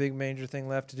the only big major thing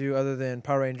left to do other than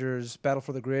Power Rangers Battle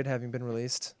for the Grid having been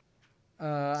released.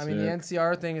 I mean, the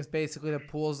NCR thing is basically the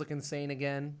pools look insane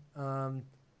again.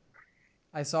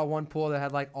 I saw one pool that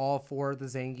had like all 4 of the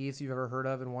Zangiefs you've ever heard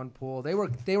of in one pool. They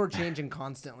were changing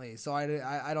constantly, so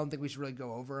I don't think we should really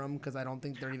go over them because I don't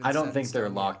think they're even. I don't think they're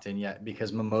locked in yet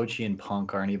because Momochi and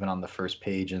Punk aren't even on the first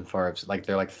page, and far as like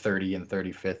they're like 30 and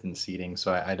 35th in seating.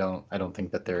 So I don't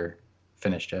think that they're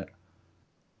finished yet.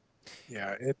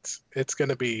 Yeah, it's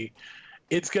gonna be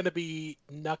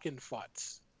knuck and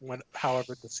futz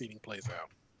however the seating plays out.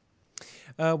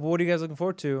 What are you guys looking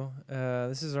forward to?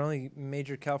 This is our only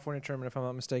major California tournament, if I'm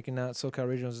not mistaken. Now SoCal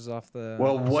Regionals is off the.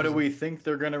 Well, what do we think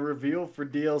they're going to reveal for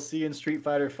DLC in Street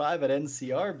Fighter V at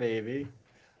NCR, baby?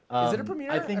 Is it a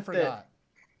premiere? I forgot.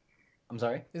 I'm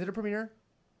sorry? Is it a premiere?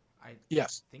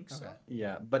 Yes. I think so. Okay.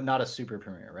 Yeah, but not a super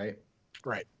premiere, right?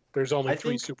 Right. There's only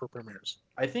 3 super premieres.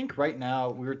 I think right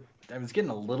now I was getting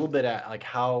a little bit at like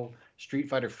how Street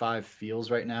Fighter V feels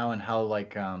right now, and how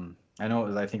like I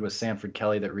think it was Sanford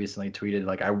Kelly that recently tweeted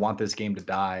like, I want this game to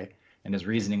die. And his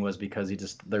reasoning was because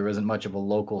there isn't much of a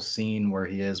local scene where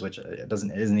he is, which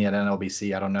isn't he at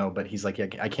NLBC? I don't know, but he's like, yeah,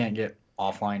 I can't get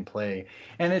offline play,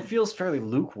 and it feels fairly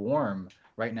lukewarm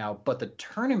right now. But the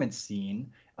tournament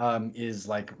scene is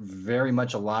like very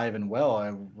much alive and well.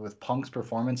 And with Punk's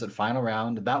performance at final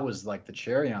round, that was like the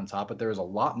cherry on top. But there was a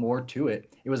lot more to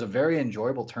it. It was a very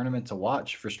enjoyable tournament to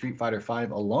watch for Street Fighter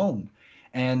V alone.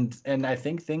 And I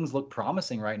think things look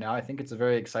promising right now. I think it's a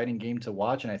very exciting game to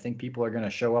watch, and I think people are going to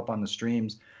show up on the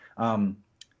streams. And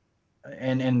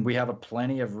we have a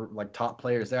plenty of like top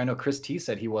players there. I know Chris T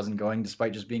said he wasn't going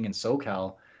despite just being in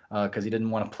SoCal because he didn't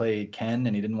want to play Ken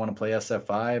and he didn't want to play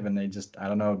SF5, and they just, I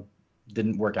don't know,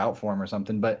 didn't work out for him or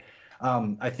something. But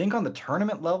I think on the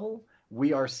tournament level,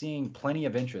 we are seeing plenty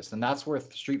of interest, and that's where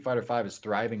Street Fighter V is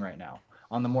thriving right now.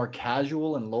 On the more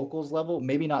casual and locals level,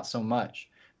 maybe not so much.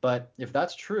 But if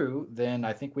that's true, then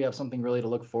I think we have something really to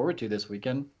look forward to this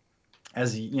weekend.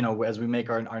 As you know, as we make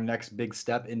our next big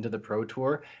step into the Pro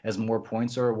Tour, as more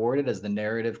points are awarded, as the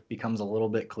narrative becomes a little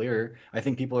bit clearer, I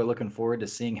think people are looking forward to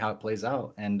seeing how it plays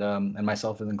out, and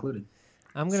myself is included.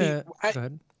 I'm gonna go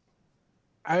ahead.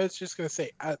 I was just gonna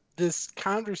say this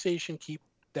conversation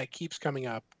keeps coming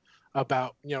up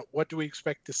about, you know, what do we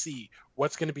expect to see,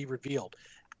 what's going to be revealed.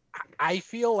 I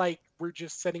feel like we're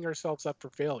just setting ourselves up for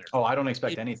failure. Oh, I don't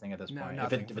expect anything at this point.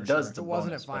 If it does, it's a bonus.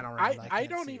 Wasn't at final round. I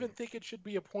don't even think it should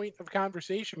be a point of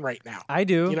conversation right now. I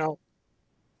do.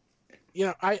 You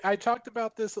know, I talked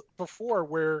about this before,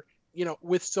 where, you know,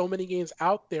 with so many games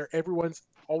out there, everyone's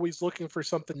always looking for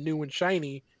something new and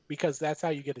shiny because that's how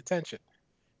you get attention.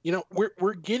 You know,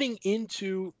 we're getting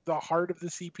into the heart of the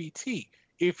CPT.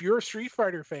 If you're a Street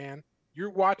Fighter fan, you're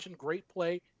watching great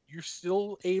play. You're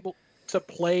still able to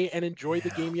play and enjoy the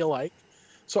game you like.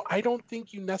 So I don't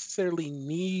think you necessarily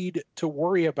need to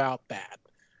worry about that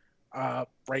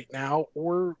right now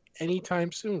or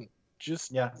anytime soon.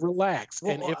 Just relax.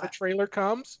 Well, and if a trailer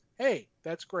comes, hey,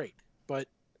 that's great. But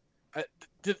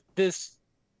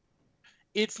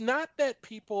it's not that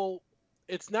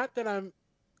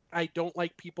I don't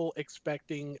like people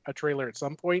expecting a trailer at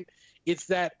some point. It's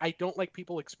that I don't like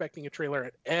people expecting a trailer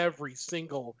at every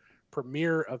single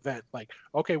premiere event. Like,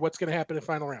 okay, what's going to happen in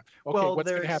final round? Okay, well, what's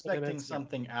going to happen? They're expecting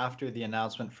something after the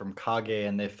announcement from Kage,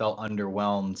 and they felt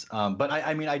underwhelmed. But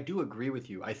I mean, I do agree with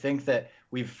you. I think that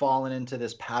we've fallen into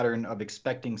this pattern of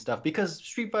expecting stuff because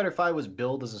Street Fighter V was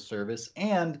billed as a service,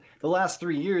 and the last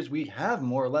 3 years we have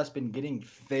more or less been getting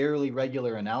fairly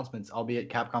regular announcements, albeit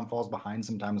Capcom falls behind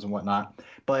sometimes and whatnot.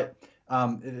 But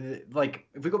like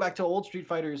if we go back to old Street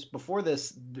Fighters before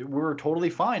this, we were totally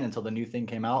fine until the new thing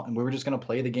came out, and we were just going to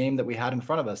play the game that we had in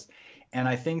front of us. And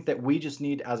I think that we just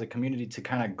need, as a community, to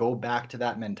kind of go back to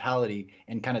that mentality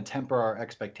and kind of temper our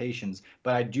expectations.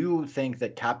 But I do think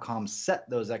that Capcom set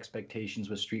those expectations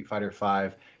with Street Fighter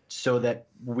V so that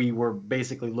we were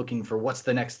basically looking for what's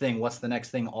the next thing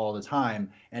all the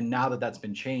time. And now that that's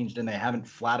been changed and they haven't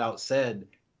flat out said,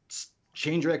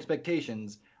 change your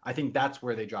expectations, I think that's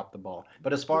where they dropped the ball.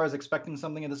 But as far as expecting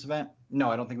something at this event, no,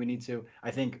 I don't think we need to.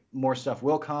 I think more stuff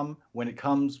will come. When it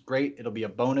comes, great. It'll be a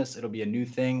bonus. It'll be a new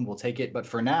thing. We'll take it. But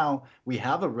for now, we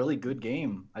have a really good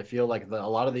game. I feel like a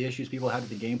lot of the issues people had with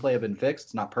the gameplay have been fixed.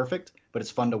 It's not perfect, but it's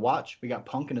fun to watch. We got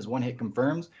Punk and his one-hit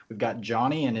confirms. We've got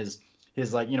Johnny and his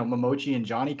like, you know, Momochi and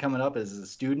Johnny coming up as a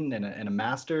student and a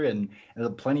master, and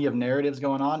plenty of narratives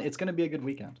going on. It's going to be a good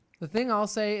weekend. The thing I'll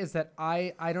say is that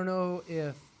I don't know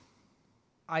if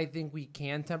I think we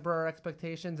can temper our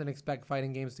expectations and expect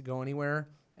fighting games to go anywhere.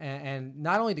 And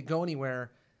not only to go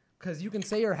anywhere, because you can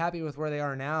say you're happy with where they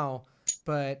are now,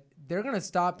 but they're going to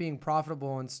stop being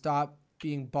profitable and stop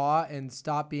being bought and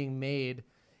stop being made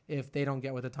if they don't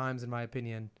get with the times, in my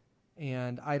opinion.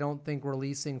 And I don't think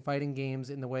releasing fighting games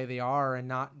in the way they are and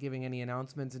not giving any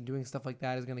announcements and doing stuff like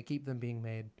that is going to keep them being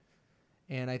made.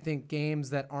 And I think games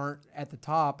that aren't at the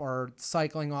top are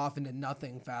cycling off into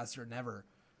nothing faster than ever.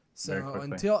 So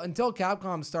until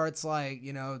Capcom starts, like,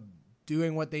 you know,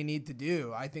 doing what they need to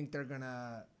do, I think they're going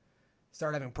to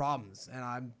start having problems. And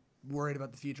I'm worried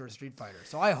about the future of Street Fighter.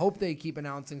 So I hope they keep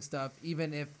announcing stuff,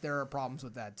 even if there are problems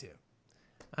with that too.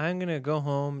 I'm going to go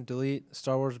home, delete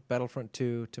Star Wars Battlefront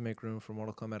 2 to make room for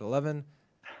Mortal Kombat 11,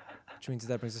 which means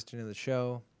that brings us to the end of the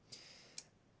show.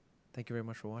 Thank you very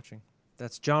much for watching.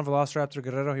 That's John Velociraptor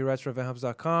Guerrero. He writes for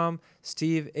EventHubs.com.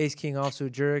 Steve, Ace King, also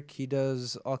Jurek. He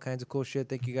does all kinds of cool shit.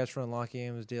 Thank you guys for unlocking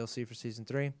him as DLC for Season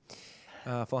 3.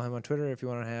 Follow him on Twitter if you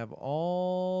want to have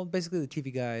basically the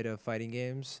TV guide of fighting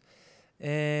games.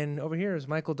 And over here is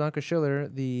Michael Donker Schiller,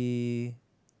 the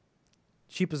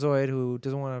cheapazoid who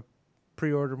doesn't want to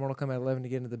pre-order Mortal Kombat 11 to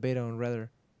get into the beta and rather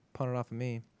pawn it off of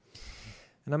me.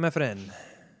 And I'm FNN.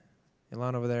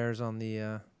 Elon over there is on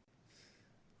the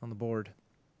board.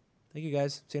 Thank you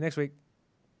guys. See you next week.